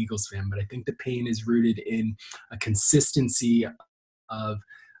an Eagles fan. But I think the pain is rooted in a consistency of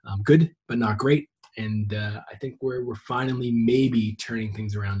good, but not great. And I think we're finally maybe turning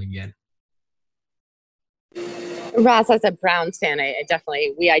things around again. Ross, as a Browns fan,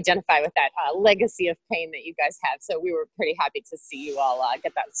 we identify with that legacy of pain that you guys have. So we were pretty happy to see you all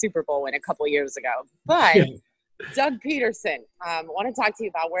get that Super Bowl win a couple years ago. But Doug Peterson, I want to talk to you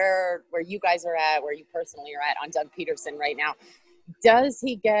about where you guys are at, where you personally are at on Doug Peterson right now. Does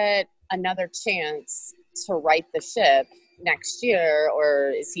he get another chance to right the ship next year, or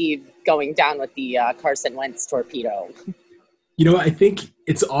is he going down with the Carson Wentz torpedo? You know, I think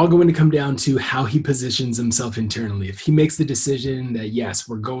it's all going to come down to how he positions himself internally. If he makes the decision that, yes,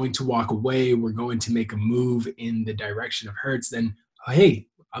 we're going to walk away, we're going to make a move in the direction of Hurts, then, hey,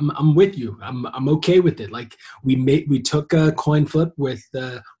 I'm with you. I'm okay with it. Like we took a coin flip with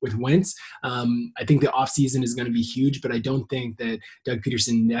Wentz. I think the offseason is going to be huge, but I don't think that Doug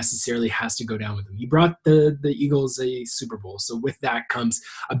Peterson necessarily has to go down with him. He brought the Eagles a Super Bowl. So with that comes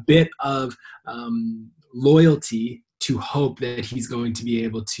a bit of loyalty to hope that he's going to be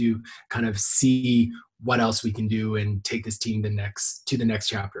able to kind of see what else we can do and take this team to the next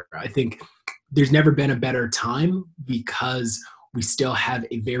chapter. I think there's never been a better time because we still have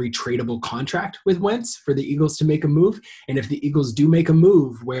a very tradable contract with Wentz for the Eagles to make a move. And if the Eagles do make a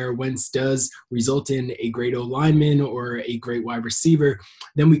move where Wentz does result in a great O-lineman or a great wide receiver,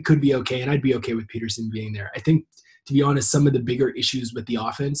 then we could be okay. And I'd be okay with Peterson being there. I think, to be honest, some of the bigger issues with the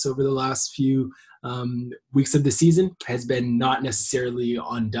offense over the last few weeks of the season has been not necessarily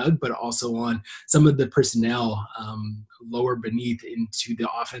on Doug, but also on some of the personnel lower beneath into the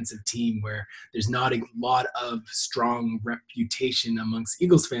offensive team, where there's not a lot of strong reputation amongst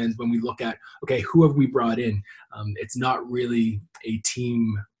Eagles fans when we look at, okay, who have we brought in? It's not really a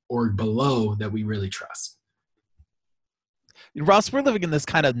team or below that we really trust. Ross, we're living in this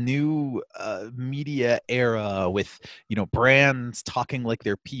kind of new media era with, brands talking like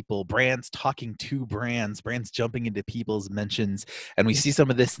they're people, brands talking to brands, brands jumping into people's mentions. And we see some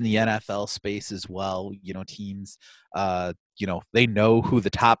of this in the NFL space as well. Teams, they know who the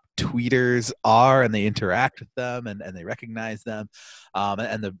top tweeters are and they interact with them and they recognize them.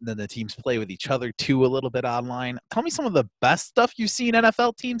 Then the teams play with each other too a little bit online. Tell me some of the best stuff you've seen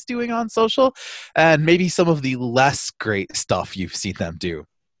NFL teams doing on social and maybe some of the less great stuff you've seen them do.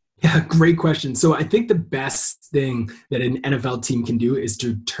 Yeah, great question. So I think the best thing that an NFL team can do is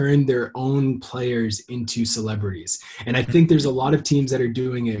to turn their own players into celebrities. And I think there's a lot of teams that are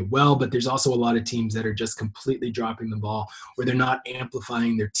doing it well, but there's also a lot of teams that are just completely dropping the ball where they're not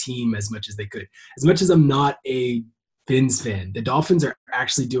amplifying their team as much as they could. As much as I'm not a Fins fan, the Dolphins are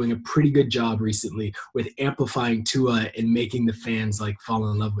actually doing a pretty good job recently with amplifying Tua and making the fans fall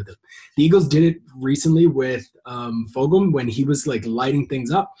in love with him. The Eagles did it recently with Fulgham when he was lighting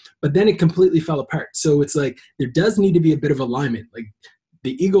things up, but then it completely fell apart. So it's there does need to be a bit of alignment.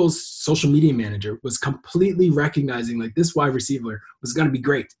 The Eagles' social media manager was completely recognizing this wide receiver was going to be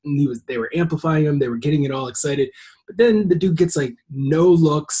great, and they were amplifying him. They were getting it all excited, but then the dude gets no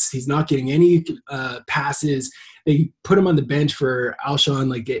looks. He's not getting any passes. They put him on the bench for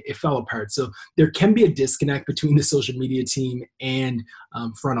Alshon. It fell apart. So there can be a disconnect between the social media team and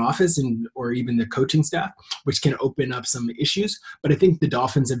front office or even the coaching staff, which can open up some issues. But I think the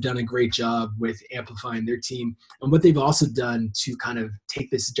Dolphins have done a great job with amplifying their team. And what they've also done to kind of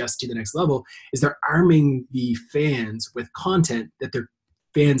take this just to the next level is they're arming the fans with content that their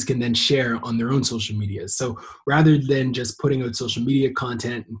fans can then share on their own social media. So rather than just putting out social media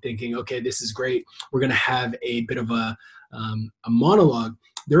content and thinking, okay, this is great, we're going to have a bit of a monologue,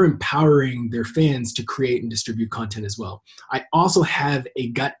 they're empowering their fans to create and distribute content as well. I also have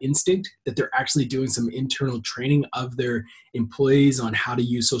a gut instinct that they're actually doing some internal training of their employees on how to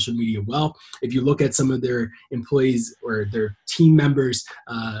use social media well. If you look at some of their employees or their team members'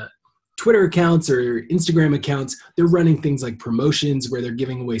 Twitter accounts or Instagram accounts, they're running things like promotions where they're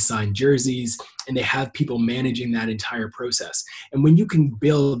giving away signed jerseys, and they have people managing that entire process. And when you can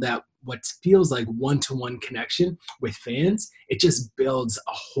build that what feels like one-to-one connection with fans, it just builds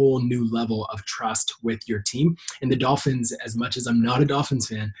a whole new level of trust with your team. And the Dolphins, as much as I'm not a Dolphins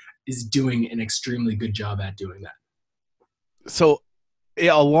fan, is doing an extremely good job at doing that. So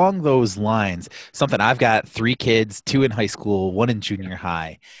along those lines, something, I've got 3 kids, 2 in high school, 1 in junior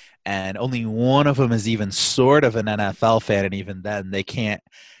high, and only one of them is even sort of an NFL fan, and even then they can't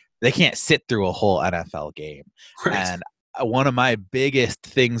sit through a whole NFL game. Right. And one of my biggest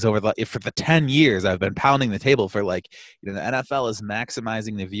things for the 10 years I've been pounding the table for the NFL is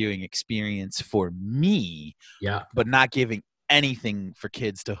maximizing the viewing experience for me, but not giving anything for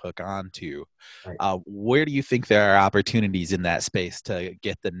kids to hook on to. Right. Where do you think there are opportunities in that space to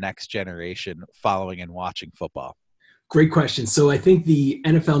get the next generation following and watching football? Great question. So I think the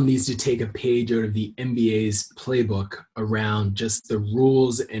NFL needs to take a page out of the NBA's playbook around just the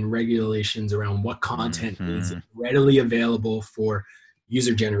rules and regulations around what content is readily available for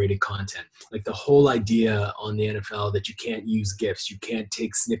user-generated content. The whole idea on the NFL that you can't use GIFs, you can't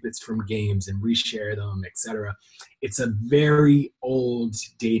take snippets from games and reshare them, etc. It's a very old,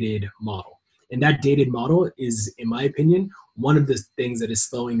 dated model. And that dated model is, in my opinion, one of the things that is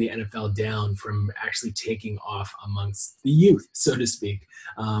slowing the NFL down from actually taking off amongst the youth, so to speak.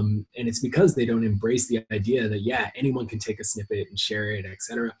 And it's because they don't embrace the idea that, anyone can take a snippet and share it,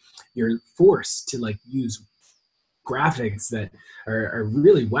 etc. You're forced to use graphics that are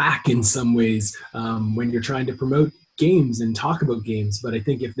really whack in some ways when you're trying to promote games and talk about games. But I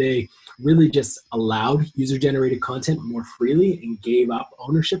think if they really just allowed user-generated content more freely and gave up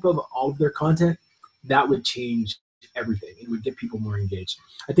ownership of all of their content, that would change everything. It would get people more engaged.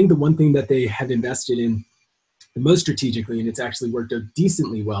 I think the one thing that they have invested in the most strategically, and it's actually worked out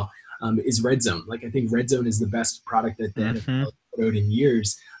decently well, is Red Zone. I think Red Zone is the best product that the NFL put out in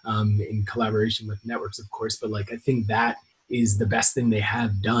years, in collaboration with networks, of course. But I think that is the best thing they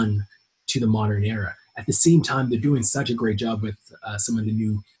have done to the modern era. At the same time, they're doing such a great job with some of the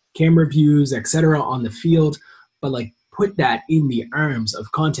new camera views, etc., on the field. But put that in the arms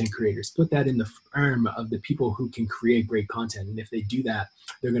of content creators. Put that in the arm of the people who can create great content. And if they do that,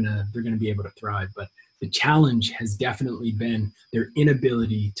 they're gonna be able to thrive. But the challenge has definitely been their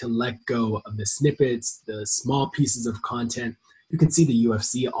inability to let go of the snippets, the small pieces of content. You can see the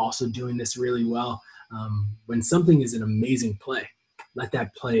UFC also doing this really well. When something is an amazing play, let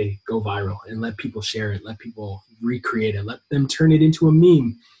that play go viral and let people share it, let people recreate it, let them turn it into a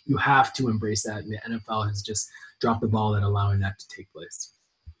meme. You have to embrace that, and the NFL has just dropped the ball at allowing that to take place.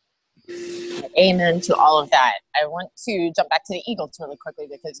 Amen to all of that. I want to jump back to the Eagles really quickly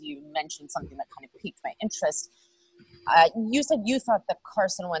because you mentioned something that kind of piqued my interest. You said you thought the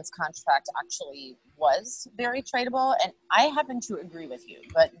Carson Wentz contract actually was very tradable, and I happen to agree with you,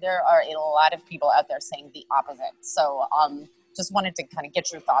 but there are a lot of people out there saying the opposite. So just wanted to kind of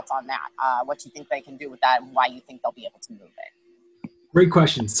get your thoughts on that, what you think they can do with that and why you think they'll be able to move it. Great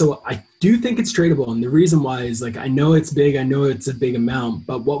question. So I do think it's tradable. And the reason why is, like, I know it's big. I know it's a big amount.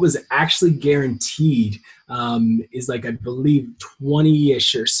 But what was actually guaranteed is, like, I believe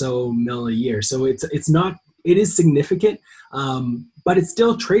 20-ish or so mil a year. So it is significant, but it's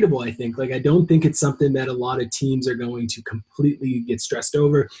still tradable, I think. Like, I don't think it's something that a lot of teams are going to completely get stressed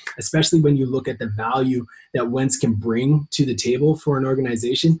over, especially when you look at the value that Wentz can bring to the table for an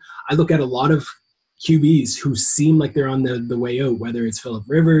organization. I look at a lot of QBs who seem like they're on the way out, whether it's Phillip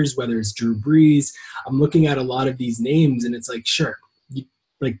Rivers, whether it's Drew Brees. I'm looking at a lot of these names, and it's like, sure,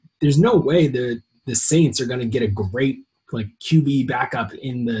 there's no way the Saints are going to get a great QB backup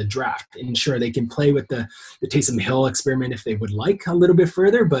in the draft. And sure, they can play with the Taysom Hill experiment if they would like a little bit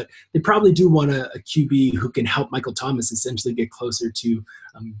further, but they probably do want a QB who can help Michael Thomas essentially get closer to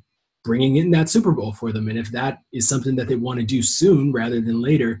bringing in that Super Bowl for them. And if that is something that they want to do soon rather than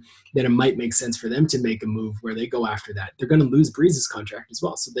later, then it might make sense for them to make a move where they go after that. They're going to lose Brees' contract as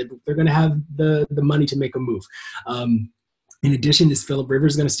well. So they're going to have the money to make a move. In addition, is Phillip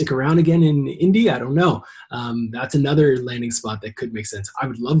Rivers going to stick around again in Indy? I don't know. That's another landing spot that could make sense. I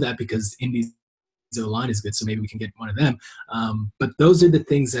would love that because Indy's O-line is good, so maybe we can get one of them. But those are the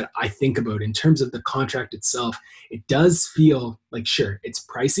things that I think about. In terms of the contract itself, it does feel like, sure, it's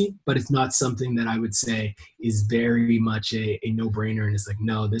pricey, but it's not something that I would say is very much a no-brainer. And it's like,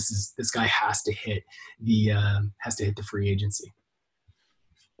 no, this guy has to hit the free agency.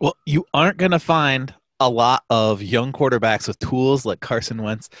 Well, you aren't going to find a lot of young quarterbacks with tools like Carson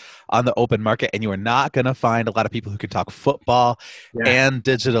Wentz on the open market, and you are not going to find a lot of people who can talk football and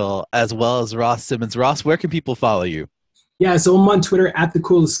digital as well as Ross Simmons. Ross, where can people follow you? Yeah, so I'm on Twitter at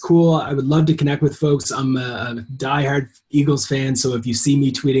 @thecoolestcool. I would love to connect with folks. I'm a diehard Eagles fan, so if you see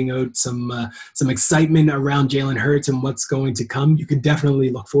me tweeting out some excitement around Jalen Hurts and what's going to come, you can definitely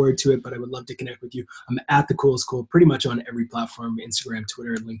look forward to it. But I would love to connect with you. I'm at @thecoolestcool, pretty much on every platform: Instagram,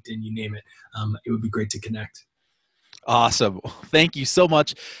 Twitter, LinkedIn, you name it. It would be great to connect. Awesome. Thank you so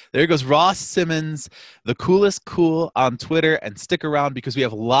much. There goes Ross Simmons, the coolest cool on Twitter, and stick around because we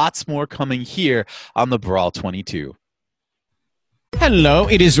have lots more coming here on the Brawl 22. Hello,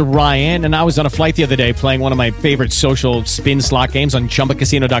 it is Ryan, and I was on a flight the other day playing one of my favorite social spin slot games on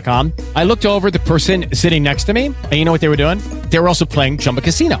ChumbaCasino.com. I looked over at the person sitting next to me, and you know what they were doing? They were also playing Chumba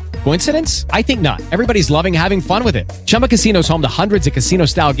Casino. Coincidence? I think not. Everybody's loving having fun with it. Chumba Casino is home to hundreds of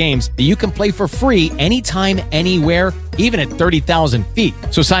casino-style games that you can play for free anytime, anywhere, even at 30,000 feet.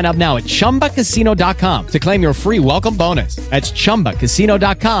 So sign up now at ChumbaCasino.com to claim your free welcome bonus. That's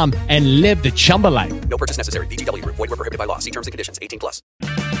ChumbaCasino.com and live the Chumba life. No purchase necessary. VGW. Void where prohibited by law. See terms and conditions. 18+.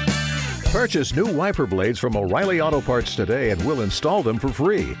 Purchase new wiper blades from O'Reilly Auto Parts today and we'll install them for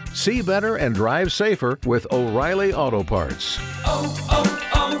free. See better and drive safer with O'Reilly Auto Parts.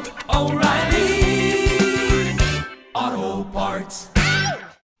 O'Reilly Auto Parts.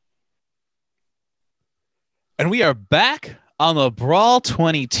 And we are back on the Brawl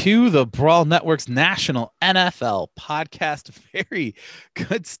 22, the Brawl Network's national NFL podcast. Very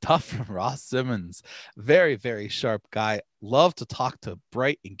good stuff from Ross Simmons. Very, very sharp guy. Love to talk to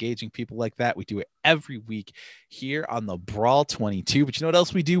bright, engaging people like that. We do it every week here on the Brawl 22. But you know what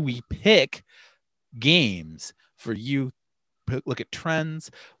else we do? We pick games for you. Look at trends,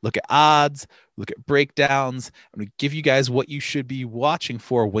 look at odds, look at breakdowns, and we give you guys what you should be watching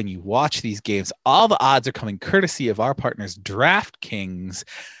for when you watch these games. All the odds are coming courtesy of our partners, DraftKings.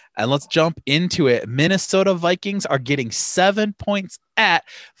 And let's jump into it. Minnesota Vikings are getting 7 points at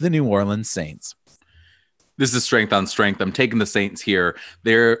the New Orleans Saints. This is strength on strength. I'm taking the Saints here.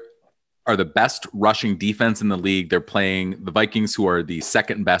 They're the best rushing defense in the league. They're playing the Vikings, who are the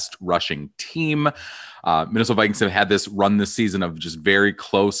second best rushing team. Minnesota Vikings have had this run this season of just very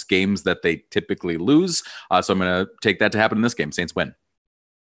close games that they typically lose. So I'm going to take that to happen in this game. Saints win.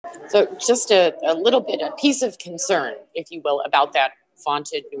 So just a little bit, a piece of concern, if you will, about that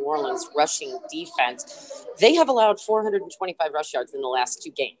vaunted New Orleans rushing defense. They have allowed 425 rush yards in the last 2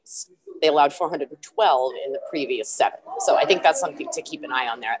 games. They allowed 412 in the previous 7. So I think that's something to keep an eye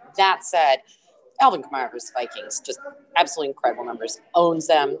on there. That said, Alvin Kamara's Vikings, just absolutely incredible numbers. Owns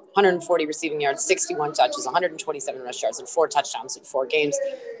them, 140 receiving yards, 61 touches, 127 rush yards, and 4 touchdowns in 4 games.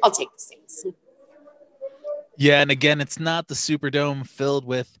 I'll take the Saints. Yeah, and again, it's not the Superdome filled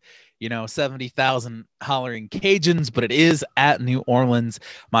with, 70,000 hollering Cajuns, but it is at New Orleans.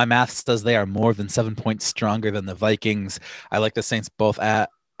 My math says they are more than 7 points stronger than the Vikings. I like the Saints both at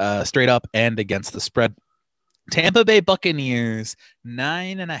straight up and against the spread. Tampa Bay Buccaneers,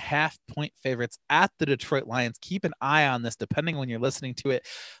 9.5-point favorites at the Detroit Lions. Keep an eye on this, depending when you're listening to it.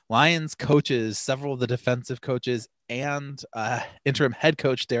 Lions coaches, several of the defensive coaches, and interim head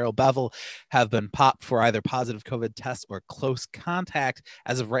coach Darrell Bevell have been popped for either positive COVID tests or close contact.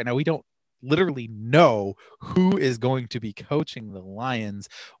 As of right now, we don't literally know who is going to be coaching the Lions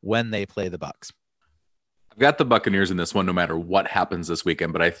when they play the Bucs. I've got the Buccaneers in this one no matter what happens this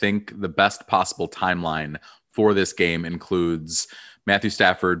weekend, but I think the best possible timeline for this game includes Matthew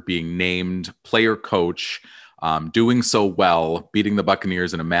Stafford being named player coach, doing so well, beating the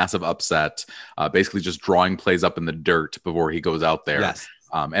Buccaneers in a massive upset, basically just drawing plays up in the dirt before he goes out there. Yes.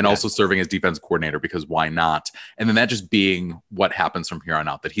 Also serving as defense coordinator, because why not? And then that just being what happens from here on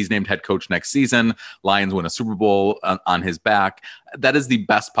out, that he's named head coach next season, Lions win a Super Bowl on his back. That is the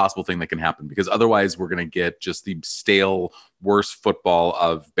best possible thing that can happen, because otherwise we're going to get just the stale, worst football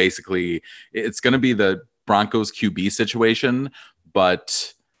of basically it's going to be the Broncos QB situation,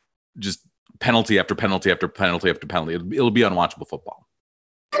 but just penalty after penalty after penalty after penalty. It'll be unwatchable football.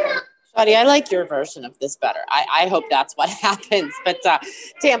 Shadi, I like your version of this better. I hope that's what happens. But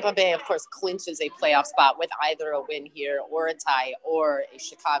Tampa Bay, of course, clinches a playoff spot with either a win here or a tie or a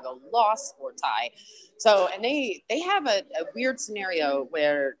Chicago loss or tie. So, and they have a weird scenario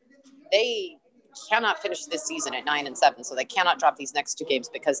where they cannot finish this season at 9-7. So they cannot drop these next two games,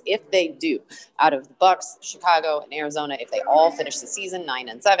 because if they do, out of the Bucs, Chicago, and Arizona, if they all finish the season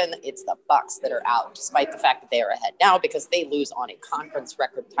 9-7, it's the Bucs that are out, despite the fact that they are ahead now, because they lose on a conference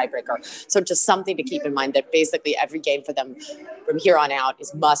record tiebreaker. So just something to keep in mind, that basically every game for them from here on out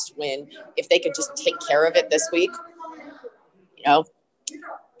is must win. If they could just take care of it this week,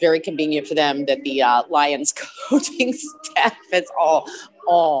 very convenient for them that the Lions coaching staff is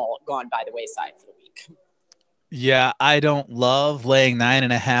all gone by the wayside for the week. Yeah, I don't love laying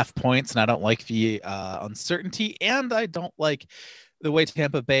 9.5 points, and I don't like the uncertainty, and I don't like the way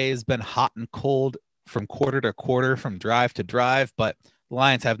Tampa Bay has been hot and cold from quarter to quarter, from drive to drive, but the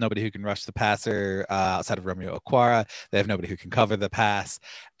Lions have nobody who can rush the passer outside of Romeo Okwara. They have nobody who can cover the pass,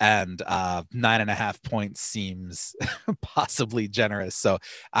 and 9.5 points seems possibly generous. So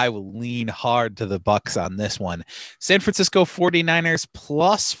I will lean hard to the Bucs on this one. San Francisco 49ers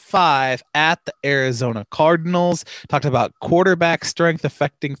 +5 at the Arizona Cardinals. Talked about quarterback strength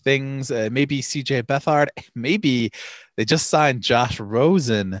affecting things. Maybe CJ Beathard. Maybe they just signed Josh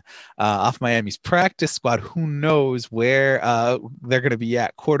Rosen off Miami's practice squad. Who knows where they're going to be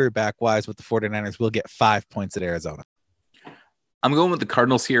at quarterback wise, with the 49ers will get 5 points at Arizona. I'm going with the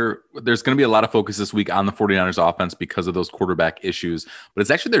Cardinals here. There's going to be a lot of focus this week on the 49ers offense because of those quarterback issues, but it's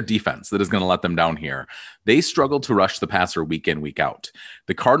actually their defense that is going to let them down here. They struggle to rush the passer week in, week out.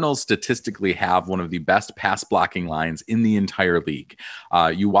 The Cardinals statistically have one of the best pass blocking lines in the entire league.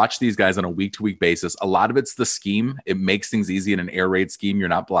 You watch these guys on a week-to-week basis. A lot of it's the scheme. It makes things easy in an air raid scheme. You're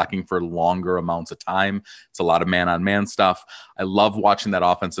not blocking for longer amounts of time. It's a lot of man-on-man stuff. I love watching that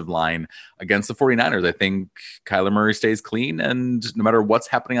offensive line against the 49ers. I think Kyler Murray stays clean, and no matter what's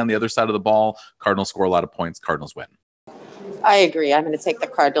happening on the other side of the ball, Cardinals score a lot of points. Cardinals win. I agree. I'm going to take the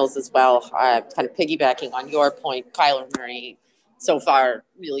Cardinals as well. Kind of piggybacking on your point, Kyler Murray, so far,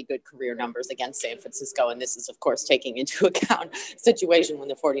 really good career numbers against San Francisco. And this is, of course, taking into account situation when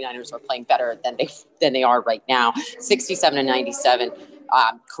the 49ers are playing better than they are right now. 67-97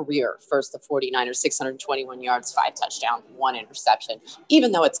 career. First, the 49ers, 621 yards, 5 touchdowns, 1 interception.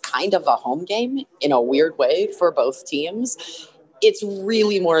 Even though it's kind of a home game in a weird way for both teams, it's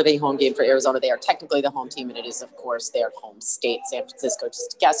really more of a home game for Arizona. They are technically the home team, and it is, of course, their home state. San Francisco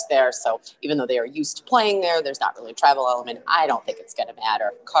just a guest there. So even though they are used to playing there, there's not really a travel element. I don't think it's going to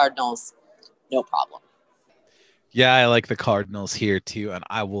matter. Cardinals, no problem. Yeah, I like the Cardinals here too, and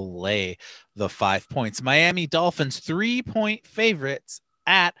I will lay the 5 points. Miami Dolphins 3-point favorites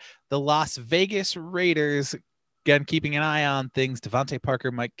at the Las Vegas Raiders. Again, keeping an eye on things. Devontae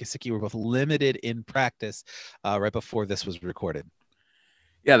Parker, Mike Gesicki were both limited in practice right before this was recorded.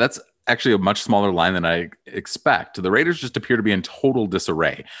 Yeah, that's actually a much smaller line than I expect. The Raiders just appear to be in total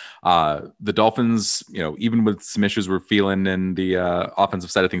disarray. The Dolphins, even with some issues we're feeling in the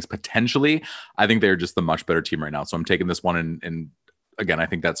offensive side of things, potentially, I think they're just the much better team right now. So I'm taking this one, and again, I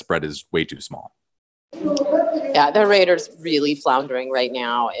think that spread is way too small. Yeah, the Raiders really floundering right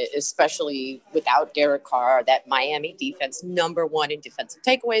now, especially without Derek Carr. That Miami defense, number one in defensive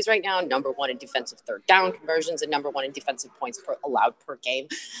takeaways right now, number one in defensive third down conversions, and number one in defensive points allowed per game.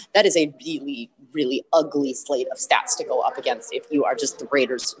 That is a really, really ugly slate of stats to go up against if you are just the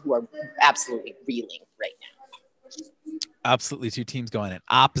Raiders, who are absolutely reeling right now. Absolutely, two teams going in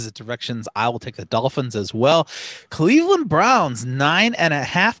opposite directions. I will take the Dolphins as well. Cleveland Browns,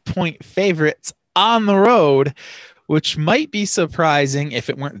 9.5-point favorites on the road, which might be surprising if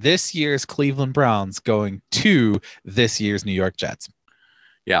it weren't this year's Cleveland Browns going to this year's New York Jets.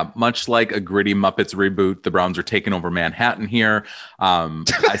 Yeah, much like a gritty Muppets reboot, the Browns are taking over Manhattan here.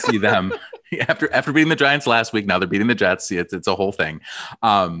 I see them after beating the Giants last week. Now they're beating the Jets. It's a whole thing.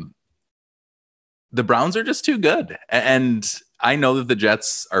 The Browns are just too good. And I know that the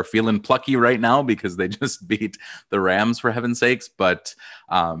Jets are feeling plucky right now because they just beat the Rams, for heaven's sakes. But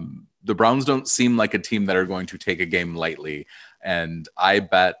the Browns don't seem like a team that are going to take a game lightly. And I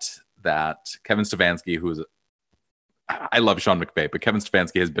bet that Kevin Stefanski, I love Sean McVay, but Kevin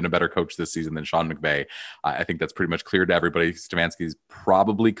Stefanski has been a better coach this season than Sean McVay. I think that's pretty much clear to everybody. Stefanski is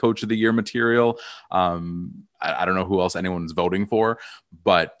probably coach of the year material. I don't know who else anyone's voting for,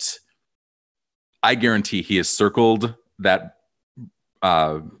 but I guarantee he has circled that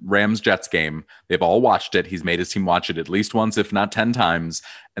Rams-Jets game. They've all watched it. He's made his team watch it at least once, if not 10 times,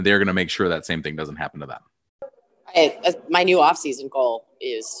 and they're going to make sure that same thing doesn't happen to them. My new offseason goal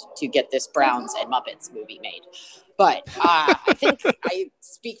is to get this Browns and Muppets movie made. But I think I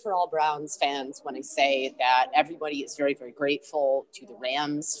speak for all Browns fans when I say that everybody is very, very grateful to the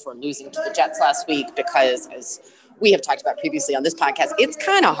Rams for losing to the Jets last week, because as we have talked about previously on this podcast, it's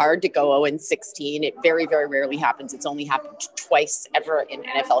kind of hard to go 0-16. It very, very rarely happens. It's only happened twice ever in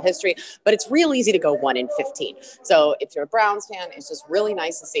NFL history, but it's real easy to go 1-15. So if you're a Browns fan, it's just really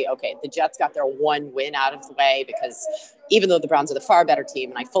nice to see, okay, the Jets got their one win out of the way, because even though the Browns are the far better team,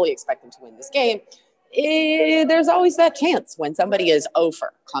 and I fully expect them to win this game, there's always that chance when somebody is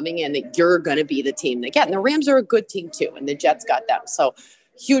over coming in that you're going to be the team they get. And the Rams are a good team too, and the Jets got them. So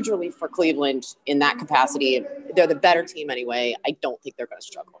huge relief for Cleveland in that capacity. They're the better team anyway. I don't think they're going to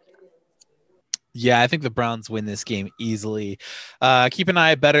struggle. Yeah, I think the Browns win this game easily. Keep an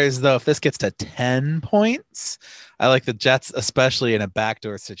eye at bettors, though. If this gets to 10 points, I like the Jets, especially in a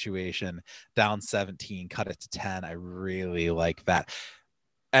backdoor situation, down 17, cut it to 10. I really like that.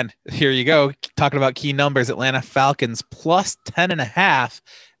 And here you go, talking about key numbers, Atlanta Falcons plus 10.5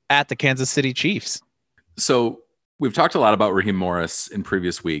 at the Kansas City Chiefs. So we've talked a lot about Raheem Morris in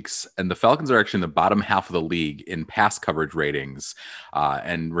previous weeks, and the Falcons are actually in the bottom half of the league in pass coverage ratings.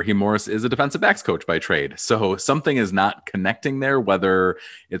 And Raheem Morris is a defensive backs coach by trade. So something is not connecting there, whether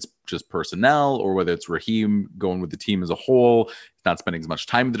it's just personnel or whether it's Raheem going with the team as a whole. He's not spending as much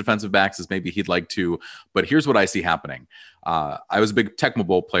time with the defensive backs as maybe he'd like to. But here's what I see happening. I was a big Tecmo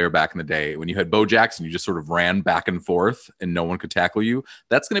Bowl player back in the day. When you had Bo Jackson, you just sort of ran back and forth and no one could tackle you.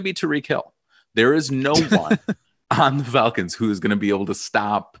 That's going to be Tyreek Hill. There is no one on the Falcons who is going to be able to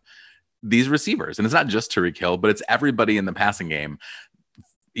stop these receivers. And it's not just Tyreek Hill, but it's everybody in the passing game,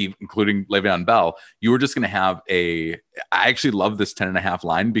 including Le'Veon Bell. You were just going to have I actually love this 10.5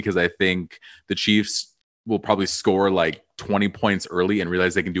 line, because I think the Chiefs will probably score like 20 points early and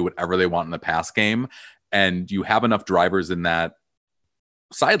realize they can do whatever they want in the pass game. And you have enough drivers in that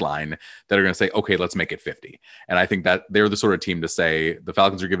sideline that are going to say, okay, let's make it 50. And I think that they're the sort of team to say, the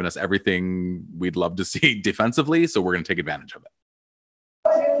Falcons are giving us everything we'd love to see defensively, so we're going to take advantage of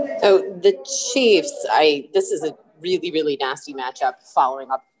it. So the Chiefs, this is a really, really nasty matchup following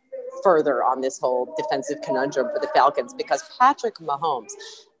up further on this whole defensive conundrum for the Falcons, because Patrick Mahomes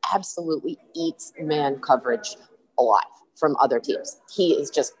absolutely eats man coverage alive from other teams. He is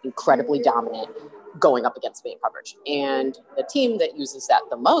just incredibly dominant going up against man coverage. And the team that uses that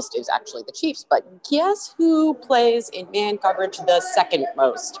the most is actually the Chiefs. But guess who plays in man coverage the second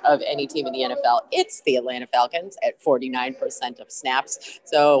most of any team in the NFL? It's the Atlanta Falcons at 49% of snaps.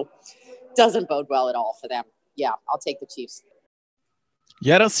 So doesn't bode well at all for them. Yeah, I'll take the Chiefs.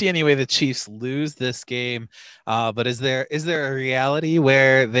 Yeah, I don't see any way the Chiefs lose this game. But is there a reality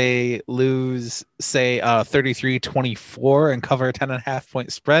where they lose, say, 33-24 and cover a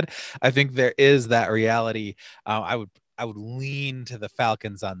 10.5-point spread? I think there is that reality. I would lean to the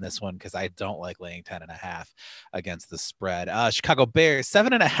Falcons on this one, because I don't like laying 10.5 against the spread. Chicago Bears,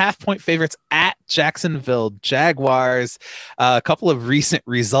 7.5-point favorites at Jacksonville Jaguars. A couple of recent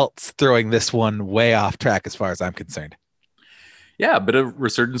results throwing this one way off track as far as I'm concerned. Yeah, a bit of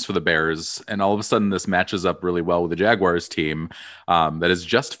resurgence for the Bears, and all of a sudden this matches up really well with the Jaguars team that is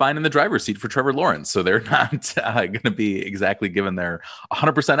just fine in the driver's seat for Trevor Lawrence. So they're not going to be exactly given their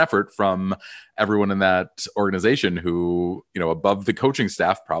 100% effort from everyone in that organization who, above the coaching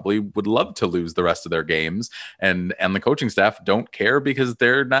staff probably would love to lose the rest of their games, and the coaching staff don't care because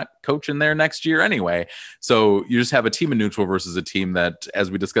they're not coaching there next year anyway. So you just have a team in neutral versus a team that, as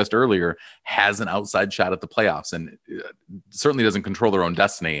we discussed earlier, has an outside shot at the playoffs and certainly doesn't control their own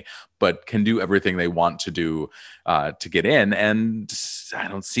destiny, but can do everything they want to do to get in. And I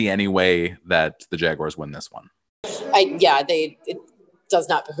don't see any way that the Jaguars win this one. It does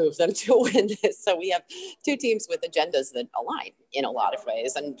not behoove them to win this. So we have two teams with agendas that align in a lot of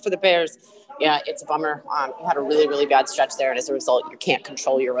ways. And for the Bears, it's a bummer. You had a really, really bad stretch there. And as a result, you can't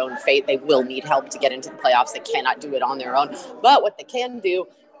control your own fate. They will need help to get into the playoffs. They cannot do it on their own. But what they can do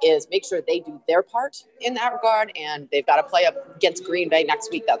is make sure they do their part in that regard. And they've got to play up against Green Bay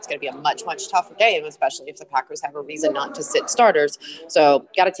next week. That's going to be a much, much tougher game, especially if the Packers have a reason not to sit starters. So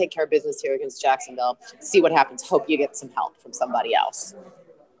got to take care of business here against Jacksonville. See what happens. Hope you get some help from somebody else.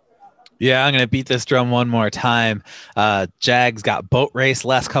 Yeah, I'm going to beat this drum one more time. Jags got boat race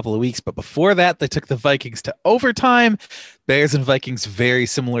last couple of weeks, but before that, they took the Vikings to overtime. Bears and Vikings, very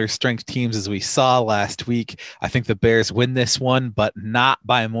similar strength teams as we saw last week. I think the Bears win this one, but not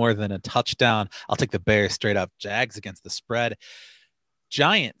by more than a touchdown. I'll take the Bears straight up. Jags against the spread.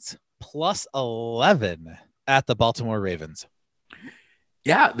 Giants plus 11 at the Baltimore Ravens.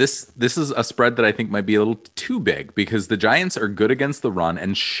 Yeah, this is a spread that I think might be a little too big because the Giants are good against the run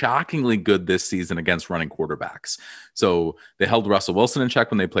and shockingly good this season against running quarterbacks. So they held Russell Wilson in check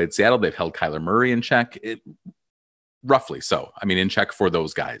when they played Seattle. They've held Kyler Murray in check, roughly so. I mean, in check for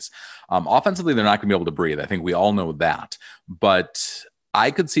those guys. Offensively, they're not going to be able to breathe. I think we all know that. But I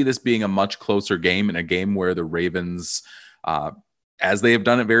could see this being a much closer game, in a game where the Ravens as they have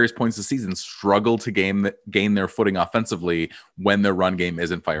done at various points this season, struggle to gain their footing offensively when their run game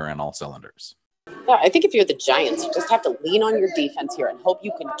isn't firing on all cylinders. Yeah, I think if you're the Giants, you just have to lean on your defense here and hope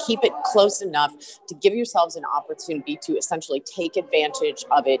you can keep it close enough to give yourselves an opportunity to essentially take advantage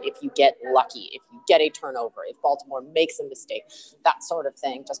of it if you get lucky, if you get a turnover, if Baltimore makes a mistake, that sort of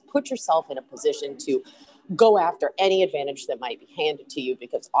thing. Just put yourself in a position to go after any advantage that might be handed to you,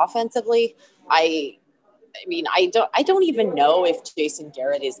 because offensively, I don't even know if Jason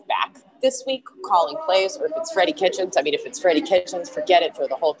Garrett is back this week calling plays, or if it's Freddie Kitchens. I mean, if it's Freddie Kitchens, forget it, throw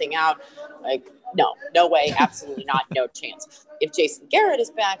the whole thing out. No way, absolutely not, no chance. If Jason Garrett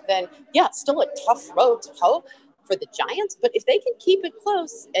is back, then still a tough road to hoe for the Giants. But if they can keep it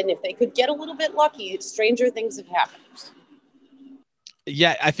close, and if they could get a little bit lucky, stranger things have happened.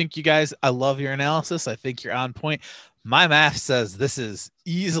 Yeah, I think you guys, I love your analysis. I think you're on point. My math says this is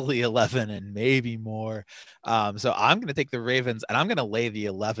easily 11 and maybe more. So I'm going to take the Ravens, and I'm going to lay the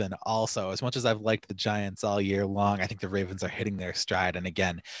 11 also. As much as I've liked the Giants all year long, I think the Ravens are hitting their stride. And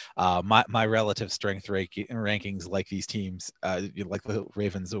again, my relative strength rankings like these teams, like the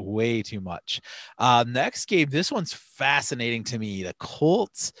Ravens, way too much. Next game, this one's fascinating to me. The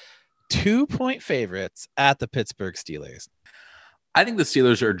Colts, 2-point favorites at the Pittsburgh Steelers. I think the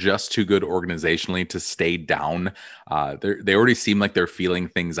Steelers are just too good organizationally to stay down. They already seem like they're feeling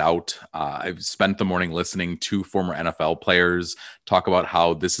things out. I've spent the morning listening to former NFL players talk about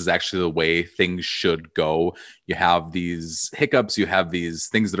how this is actually the way things should go. You have these hiccups, you have these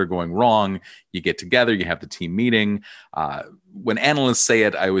things that are going wrong. You get together, you have the team meeting. When analysts say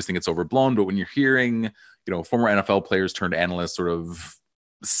it, I always think it's overblown. But when you're hearing, former NFL players turned analysts sort of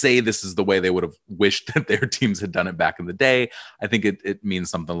say this is the way they would have wished that their teams had done it back in the day, I think it means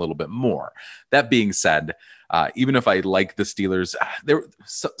something a little bit more. That being said, even if I like the Steelers,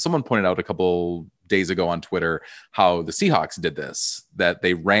 someone pointed out a couple days ago on Twitter how the Seahawks did this, that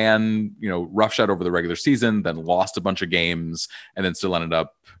they ran, roughshod over the regular season, then lost a bunch of games, and then still ended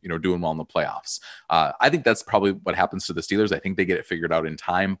up, doing well in the playoffs. I think that's probably what happens to the Steelers. I think they get it figured out in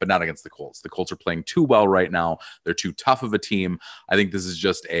time, but not against the Colts. The Colts are playing too well right now. They're too tough of a team. I think this is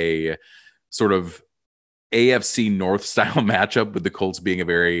just a sort of AFC North style matchup, with the Colts being a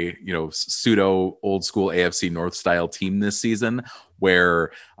very, pseudo old school AFC North style team this season,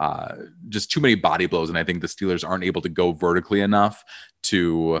 where just too many body blows. And I think the Steelers aren't able to go vertically enough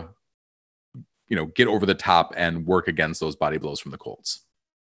to, get over the top and work against those body blows from the Colts.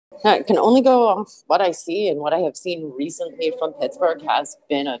 I can only go off what I see, and what I have seen recently from Pittsburgh has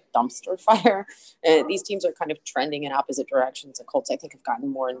been a dumpster fire. These teams are kind of trending in opposite directions. The Colts, I think, have gotten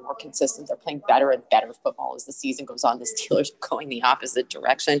more and more consistent. They're playing better and better football as the season goes on. The Steelers are going the opposite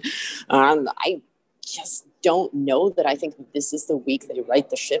direction. I just don't know that I think this is the week they right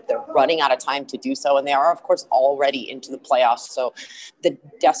the ship. They're running out of time to do so. And they are, of course, already into the playoffs. So the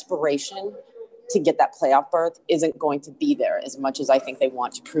desperation to get that playoff berth isn't going to be there as much as I think they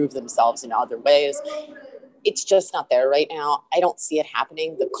want to prove themselves in other ways. It's just not there right now. I don't see it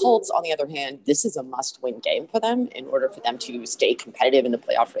happening. The Colts, on the other hand, this is a must-win game for them in order for them to stay competitive in the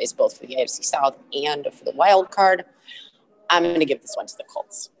playoff race, both for the AFC South and for the wild card. I'm going to give this one to the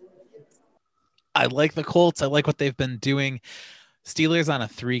Colts. I like the Colts. I like what they've been doing. Steelers on a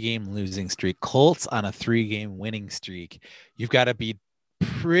 3-game losing streak. Colts on a 3-game winning streak. You've got to be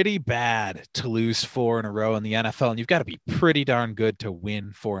pretty bad to lose 4 in a row in the NFL, and you've got to be pretty darn good to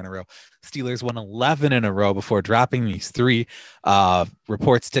win 4 in a row. Steelers won 11 in a row before dropping these 3.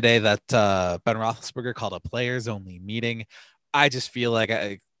 Reports today that Ben Roethlisberger called a players-only meeting. I just feel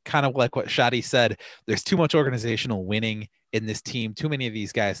like kind of like what Shadi said, there's too much organizational winning in this team. Too many of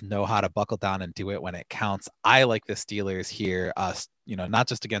these guys know how to buckle down and do it when it counts. I like the Steelers here, not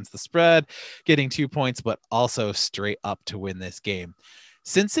just against the spread, getting 2 points, but also straight up to win this game.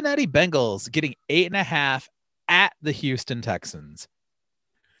 Cincinnati Bengals getting 8.5 at the Houston Texans.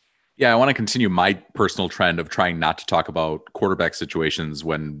 Yeah, I want to continue my personal trend of trying not to talk about quarterback situations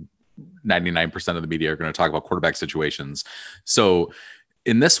when 99% of the media are going to talk about quarterback situations. So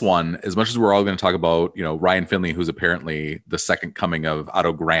in this one, as much as we're all going to talk about, Ryan Finley, who's apparently the second coming of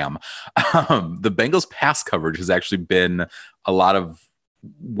Otto Graham, the Bengals pass coverage has actually been a lot of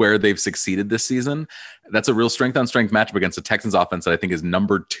where they've succeeded this season. That's a real strength on strength matchup against the Texans offense that I think is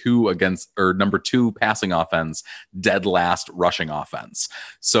number 2 passing offense, dead last rushing offense.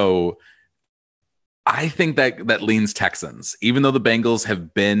 So I think that leans Texans. Even though the Bengals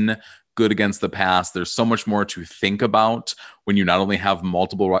have been good against the pass, there's so much more to think about when you not only have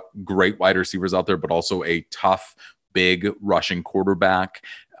multiple great wide receivers out there, but also a tough, big rushing quarterback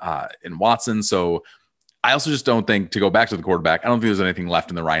in Watson. So I also just don't think, to go back to the quarterback, I don't think there's anything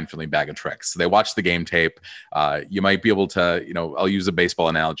left in the Ryan Finley bag of tricks. So they watch the game tape. You might be able to, I'll use a baseball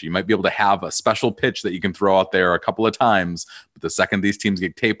analogy. You might be able to have a special pitch that you can throw out there a couple of times, but the second these teams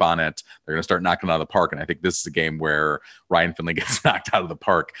get tape on it, they're going to start knocking it out of the park. And I think this is a game where Ryan Finley gets knocked out of the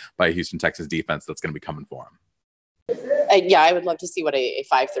park by a Houston Texans defense that's going to be coming for him. I would love to see what a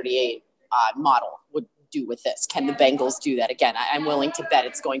 538 model would do with this. Can the Bengals do that again? I'm willing to bet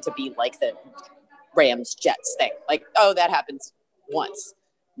it's going to be like the Rams Jets thing. Like, that happens once,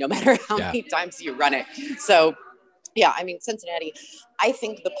 no matter how many times you run it. So yeah, I mean, Cincinnati, I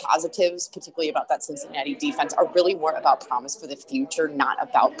think the positives, particularly about that Cincinnati defense, are really more about promise for the future, not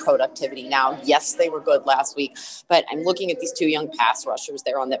about productivity. Now, yes, they were good last week, but I'm looking at these 2 young pass rushers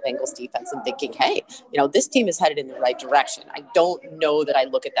there on that Bengals defense and thinking, hey, this team is headed in the right direction. I don't know that I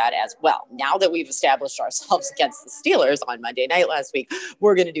look at that as well. Now that we've established ourselves against the Steelers on Monday night last week,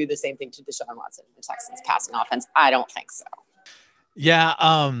 we're going to do the same thing to Deshaun Watson and the Texans passing offense. I don't think so. Yeah,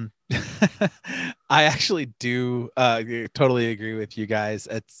 I actually do totally agree with you guys.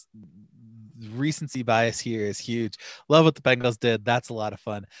 It's recency bias here is huge. Love what the Bengals did. That's a lot of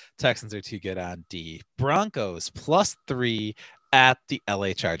fun. Texans are too good on D. Broncos +3 at the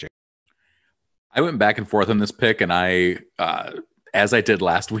LA Chargers. I went back and forth on this pick, and I, as I did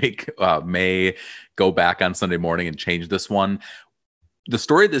last week, may go back on Sunday morning and change this one. The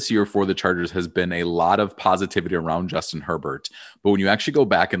story this year for the Chargers has been a lot of positivity around Justin Herbert. But when you actually go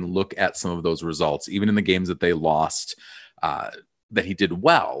back and look at some of those results, even in the games that they lost, that he did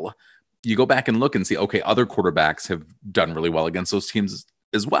well, you go back and look and see, okay, other quarterbacks have done really well against those teams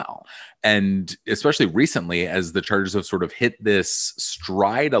as well. And especially recently, as the Chargers have sort of hit this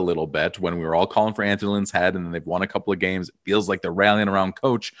stride a little bit, when we were all calling for Anthony Lynn's head and then they've won a couple of games, it feels like they're rallying around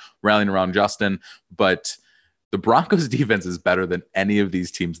coach, rallying around Justin. But the Broncos defense is better than any of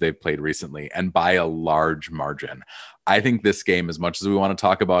these teams they've played recently, and by a large margin. I think this game, as much as we want to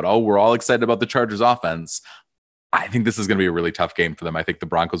talk about, we're all excited about the Chargers offense, I think this is going to be a really tough game for them. I think the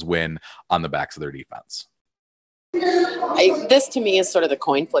Broncos win on the backs of their defense. This to me is sort of the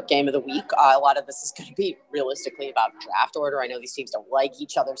coin flip game of the week. A lot of this is going to be realistically about draft order. I know these teams don't like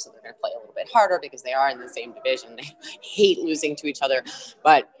each other, so they're going to play a little bit harder because they are in the same division. They hate losing to each other,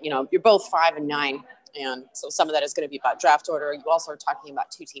 but you're both 5-9. And so some of that is going to be about draft order. You also are talking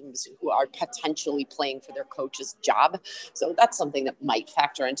about 2 teams who are potentially playing for their coach's job. So that's something that might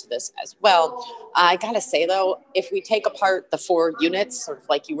factor into this as well. I got to say, though, if we take apart the 4 units, sort of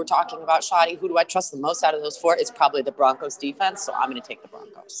like you were talking about, Shadi, who do I trust the most out of those 4? It's probably the Broncos defense. So I'm going to take the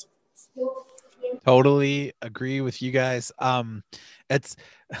Broncos. Totally agree with you guys. It's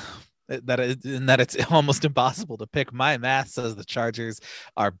almost impossible to pick. My math says the Chargers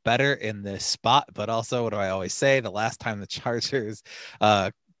are better in this spot, but also, what do I always say? The last time the Chargers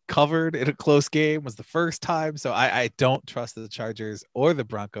covered in a close game was the first time. So I don't trust the Chargers or the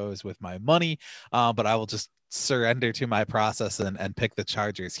Broncos with my money, but I will just surrender to my process and pick the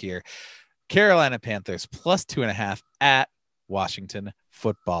Chargers here. Carolina Panthers +2.5 at Washington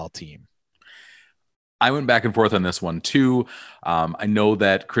Football Team. I went back and forth on this one too. I know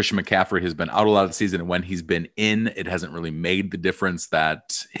that Christian McCaffrey has been out a lot of the season, and when he's been in, it hasn't really made the difference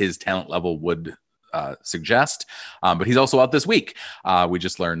that his talent level would suggest. But he's also out this week. We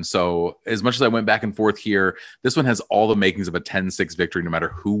just learned. So as much as I went back and forth here, this one has all the makings of a 10-6 victory, no matter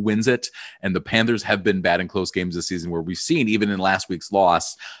who wins it. And the Panthers have been bad in close games this season, where we've seen, even in last week's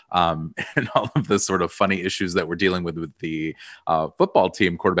loss, and all of the sort of funny issues that we're dealing with the football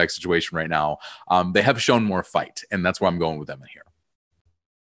team quarterback situation right now, they have shown more fight. And that's where I'm going with them in here.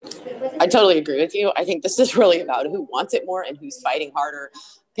 I totally agree with you. I think this is really about who wants it more and who's fighting harder.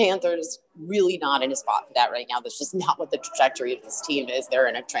 Panthers really not in a spot for that right now. That's just not what the trajectory of this team is. They're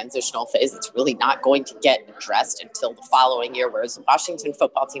in a transitional phase. It's really not going to get addressed until the following year, whereas the Washington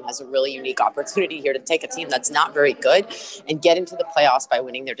Football Team has a really unique opportunity here to take a team that's not very good and get into the playoffs by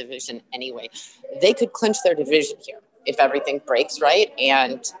winning their division anyway. They could clinch their division here if everything breaks right.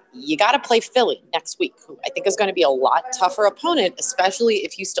 And you got to play Philly next week, who I think is going to be a lot tougher opponent, especially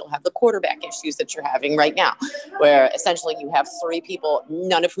if you still have the quarterback issues that you're having right now, where essentially you have three people,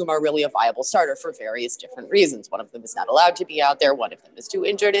 none of whom are really a viable starter for various different reasons. One of them is not allowed to be out there. One of them is too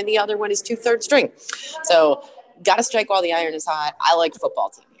injured, and the other one is too third string. So got to strike while the iron is hot. I like football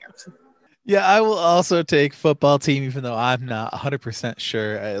team here. Yeah, I will also take football team, even though I'm not 100%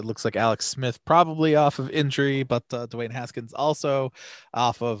 sure. It looks like Alex Smith probably off of injury, but Dwayne Haskins also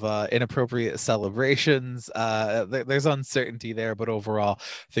off of inappropriate celebrations. There's uncertainty there, but overall,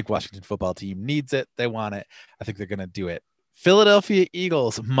 I think Washington Football Team needs it. They want it. I think they're going to do it. Philadelphia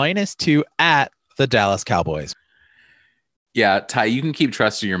Eagles -2 at the Dallas Cowboys. Yeah, Ty, you can keep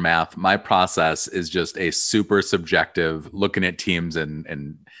trusting your math. My process is just a super subjective looking at teams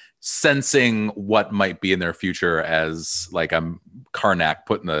and sensing what might be in their future as like I'm Karnak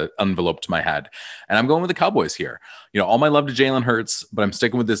putting the envelope to my head. And I'm going with the Cowboys here. You know, all my love to Jalen Hurts, but I'm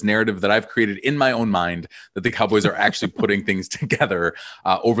sticking with this narrative that I've created in my own mind that the Cowboys are actually putting things together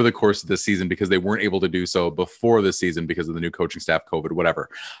over the course of this season, because they weren't able to do so before the season because of the new coaching staff, COVID, whatever.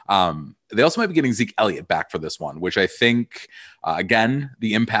 They also might be getting Zeke Elliott back for this one, which I think, again,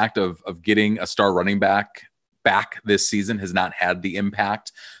 the impact of getting a star running back this season has not had the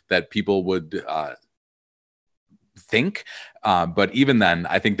impact that people would think. But even then,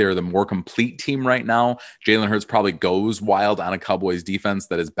 I think they're the more complete team right now. Jalen Hurts probably goes wild on a Cowboys defense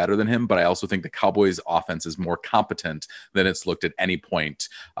that is better than him, but I also think the Cowboys offense is more competent than it's looked at any point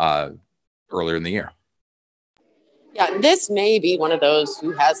earlier in the year. Yeah, this may be one of those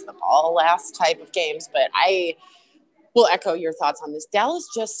who has the ball last type of games, but I will echo your thoughts on this. Dallas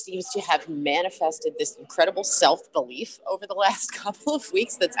just seems to have manifested this incredible self-belief over the last couple of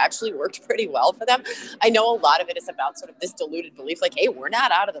weeks that's actually worked pretty well for them. I know a lot of it is about sort of this diluted belief, like, hey, we're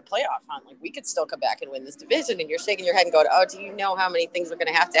not out of the playoff hunt. Like, we could still come back and win this division. And you're shaking your head and going, oh, do you know how many things are going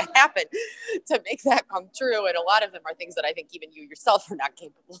to have to happen to make that come true? And a lot of them are things that I think even you yourself are not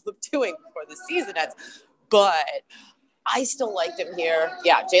capable of doing before the season ends. But I still like them here.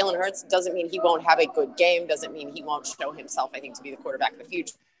 Yeah, Jalen Hurts doesn't mean he won't have a good game, doesn't mean he won't show himself, I think, to be the quarterback of the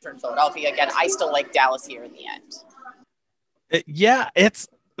future in Philadelphia. Again, I still like Dallas here in the end. Yeah, it's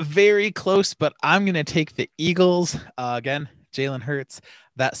very close, but I'm going to take the Eagles. Again, Jalen Hurts,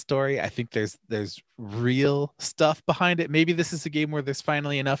 that story, I think there's real stuff behind it. Maybe this is a game where there's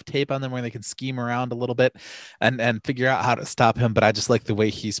finally enough tape on them where they can scheme around a little bit and figure out how to stop him. But I just like the way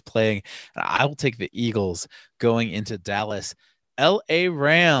he's playing. I will take the Eagles going into Dallas. LA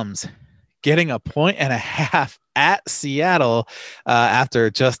Rams getting 1.5 at Seattle after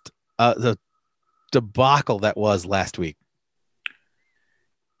just the debacle that was last week.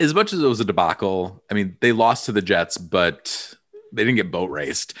 As much as it was a debacle, I mean, they lost to the Jets, but they didn't get boat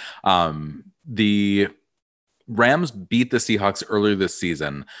raced. The Rams beat the Seahawks earlier this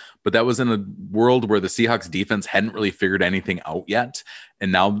season, but that was in a world where the Seahawks defense hadn't really figured anything out yet.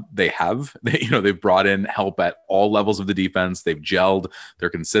 And now they have. They've brought in help at all levels of the defense. They've gelled. They're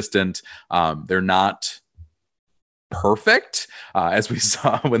consistent. They're not perfect, as we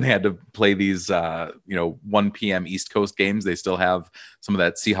saw when they had to play these 1 p.m. East Coast games. They still have some of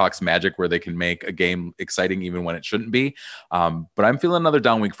that Seahawks magic where they can make a game exciting even when it shouldn't be. But I'm feeling another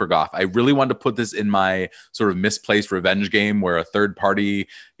down week for Goff. I really wanted to put this in my sort of misplaced revenge game where a third party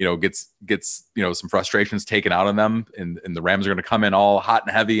gets some frustrations taken out on them, and the Rams are going to come in all hot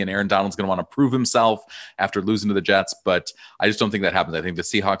and heavy, and Aaron Donald's going to want to prove himself after losing to the Jets. But I just don't think that happens. I think the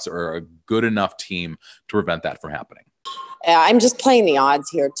Seahawks are a good enough team to prevent that from happening. I'm just playing the odds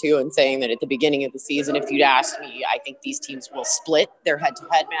here too and saying that at the beginning of the season, if you'd asked me, I think these teams will split their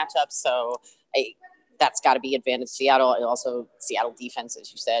head-to-head matchups. So that's got to be advantage Seattle. And also Seattle defense,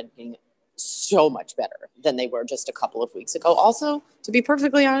 as you said, being so much better than they were just a couple of weeks ago. Also, to be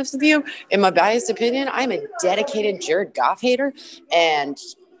perfectly honest with you, in my biased opinion, I'm a dedicated Jared Goff hater. And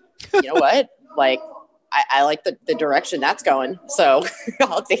you know what? Like, I like the direction that's going. So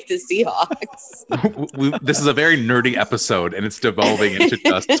I'll take the Seahawks. This is a very nerdy episode, and it's devolving into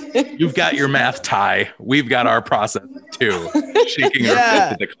just, you've got your math, Ty. We've got our process too. Shaking our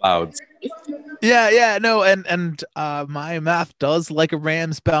fist at the clouds. Yeah, no, and my math does like a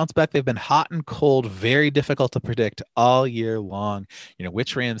Rams bounce back. They've been hot and cold, very difficult to predict all year long. You know,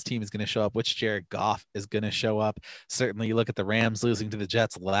 which Rams team is going to show up, which Jared Goff is going to show up. Certainly, you look at the Rams losing to the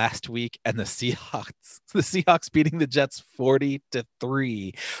Jets last week, and the Seahawks beating the Jets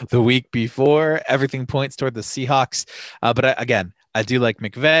 40-3 the week before. Everything points toward the Seahawks. But again, I do like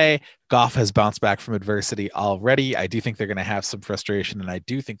McVay. Goff has bounced back from adversity already. I do think they're going to have some frustration, and I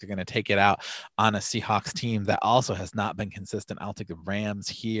do think they're going to take it out on a Seahawks team that also has not been consistent. I'll take the Rams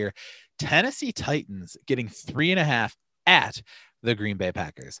here. Tennessee Titans getting 3.5 at the Green Bay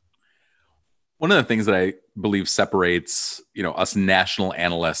Packers. One of the things that I believe separates, us national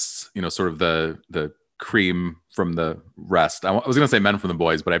analysts, sort of the cream from the rest. I was going to say men from the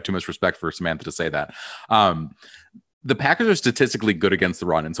boys, but I have too much respect for Samantha to say that. The Packers are statistically good against the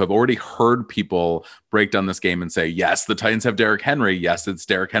run. And so I've already heard people break down this game and say, yes, the Titans have Derrick Henry. Yes, it's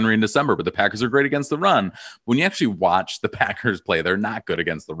Derrick Henry in December, but the Packers are great against the run. When you actually watch the Packers play, they're not good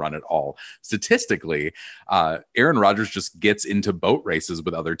against the run at all. Statistically, Aaron Rodgers just gets into boat races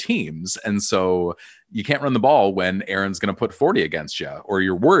with other teams. And so you can't run the ball when Aaron's going to put 40 against you, or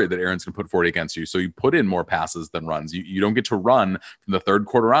you're worried that Aaron's going to put 40 against you. So you put in more passes than runs. You don't get to run from the third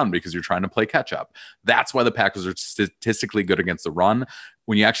quarter on because you're trying to play catch up. That's why the Packers are statistically good against the run.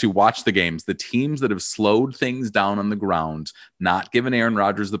 When you actually watch the games, the teams that have slowed things down on the ground, not given Aaron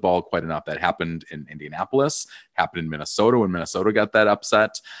Rodgers the ball quite enough, that happened in Indianapolis, happened in Minnesota when Minnesota got that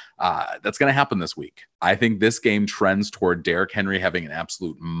upset. That's going to happen this week. I think this game trends toward Derrick Henry having an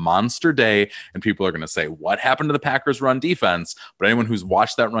absolute monster day, and people are going to say, what happened to the Packers run defense? But anyone who's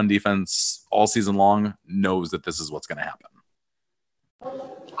watched that run defense all season long knows that this is what's going to happen.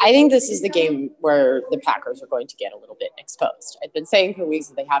 I think this is the game where the Packers are going to get a little bit exposed. I've been saying for weeks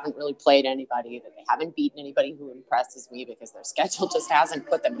that they haven't really played anybody, that they haven't beaten anybody who impresses me because their schedule just hasn't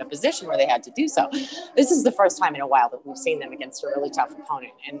put them in a position where they had to do so. This is the first time in a while that we've seen them against a really tough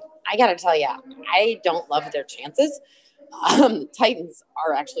opponent. And I got to tell you, I don't love their chances. Titans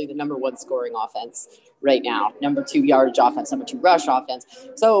are actually the number one scoring offense right now, number 2 yardage offense, number 2 rush offense.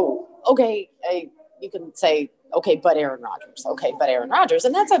 So, okay, you can say, okay, but Aaron Rodgers.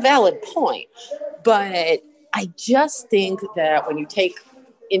 And that's a valid point. But I just think that when you take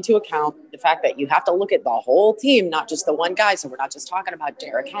into account the fact that you have to look at the whole team, not just the one guy. So we're not just talking about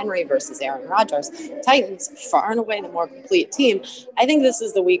Derrick Henry versus Aaron Rodgers. Titans, far and away the more complete team. I think this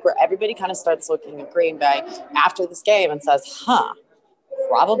is the week where everybody kind of starts looking at Green Bay after this game and says,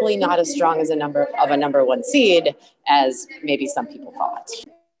 probably not as strong as a number 1 seed as maybe some people thought.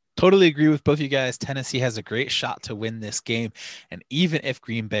 Totally agree with both you guys. Tennessee has a great shot to win this game. And even if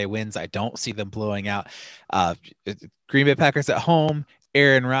Green Bay wins, I don't see them blowing out. Green Bay Packers at home,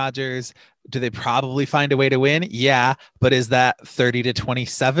 Aaron Rodgers. Do they probably find a way to win? Yeah. But is that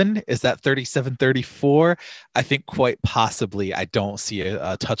 30-27? Is that 37-34? I think quite possibly. I don't see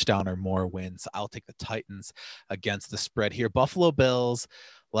a touchdown or more wins. I'll take the Titans against the spread here. Buffalo Bills,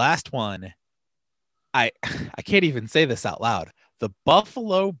 last one. I can't even say this out loud. The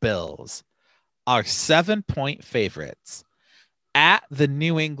Buffalo Bills are 7-point favorites at the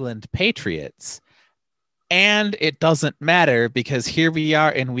New England Patriots. And it doesn't matter because here we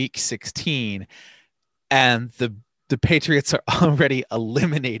are in week 16 and the Patriots are already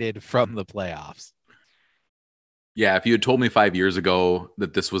eliminated from the playoffs. Yeah, if you had told me 5 years ago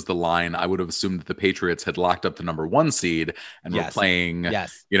that this was the line, I would have assumed that the Patriots had locked up the number 1 seed and were playing,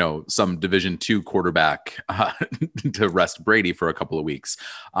 some Division II quarterback to rest Brady for a couple of weeks.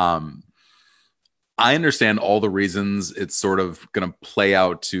 I understand all the reasons it's sort of going to play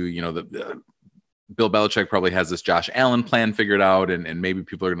out to, Bill Belichick probably has this Josh Allen plan figured out, and maybe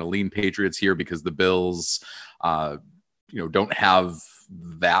people are going to lean Patriots here because the Bills, don't have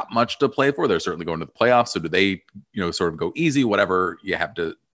that much to play for. They're certainly going to the playoffs. So do they, sort of go easy, whatever you have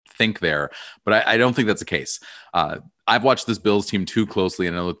to think there. But I don't think that's the case. I've watched this Bills team too closely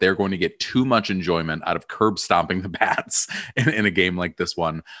and I know that they're going to get too much enjoyment out of curb stomping the Pats in a game like this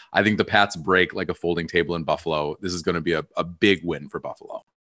one. I think the Pats break like a folding table in Buffalo. This is going to be a big win for Buffalo.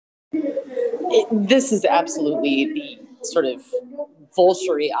 This is absolutely the sort of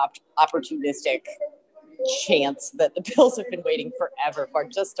vulture opportunistic chance that the Bills have been waiting forever for,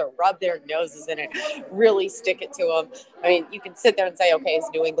 just to rub their noses in it, really stick it to them. I mean, you can sit there and say, okay, is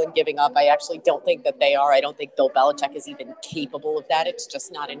New England giving up? I actually don't think that they are. I don't think Bill Belichick is even capable of that. It's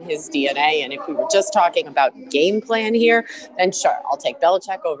just not in his DNA. And if we were just talking about game plan here, then sure, I'll take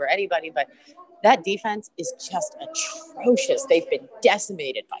Belichick over anybody. But that defense is just atrocious. They've been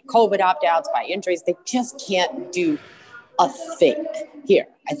decimated by COVID opt-outs, by injuries. They just can't do a thing here.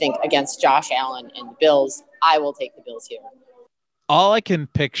 I think against Josh Allen and the Bills, I will take the Bills here. All I can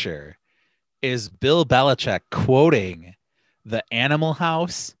picture is Bill Belichick quoting the Animal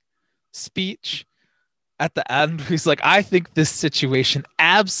House speech at the end. He's like, I think this situation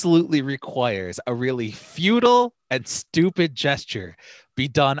absolutely requires a really futile and stupid gesture be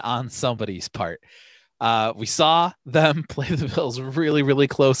done on somebody's part. We saw them play the Bills really, really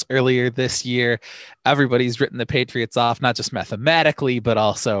close earlier this year. Everybody's written the Patriots off, not just mathematically, but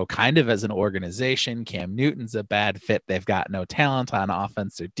also kind of as an organization. Cam Newton's a bad fit. They've got no talent on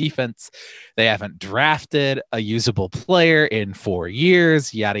offense or defense. They haven't drafted a usable player in 4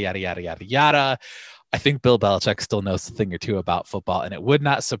 years, yada, yada, yada, yada, yada. I think Bill Belichick still knows a thing or two about football, and it would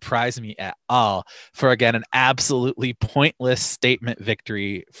not surprise me at all for, again, an absolutely pointless statement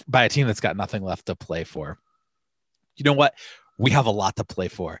victory by a team that's got nothing left to play for. You know what? We have a lot to play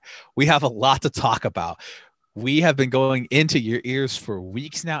for. We have a lot to talk about. We have been going into your ears for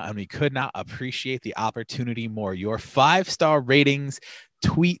weeks now, and we could not appreciate the opportunity more. Your 5-star ratings,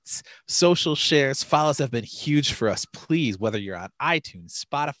 tweets, social shares, follows have been huge for us. Please, whether you're on iTunes,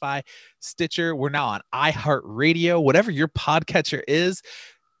 Spotify, Stitcher, we're now on iHeartRadio, whatever your podcatcher is,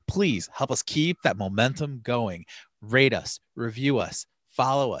 please help us keep that momentum going. Rate us, review us,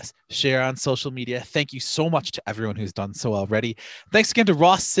 follow us, share on social media. Thank you so much to everyone who's done so already. Thanks again to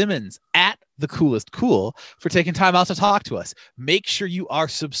Ross Simmons at The Coolest Cool for taking time out to talk to us. Make sure you are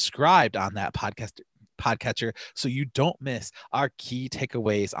subscribed on that podcatcher so you don't miss our key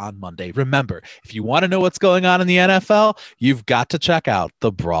takeaways on Monday. Remember, if you want to know what's going on in the NFL, you've got to check out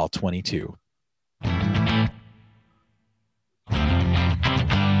the Brawl 22.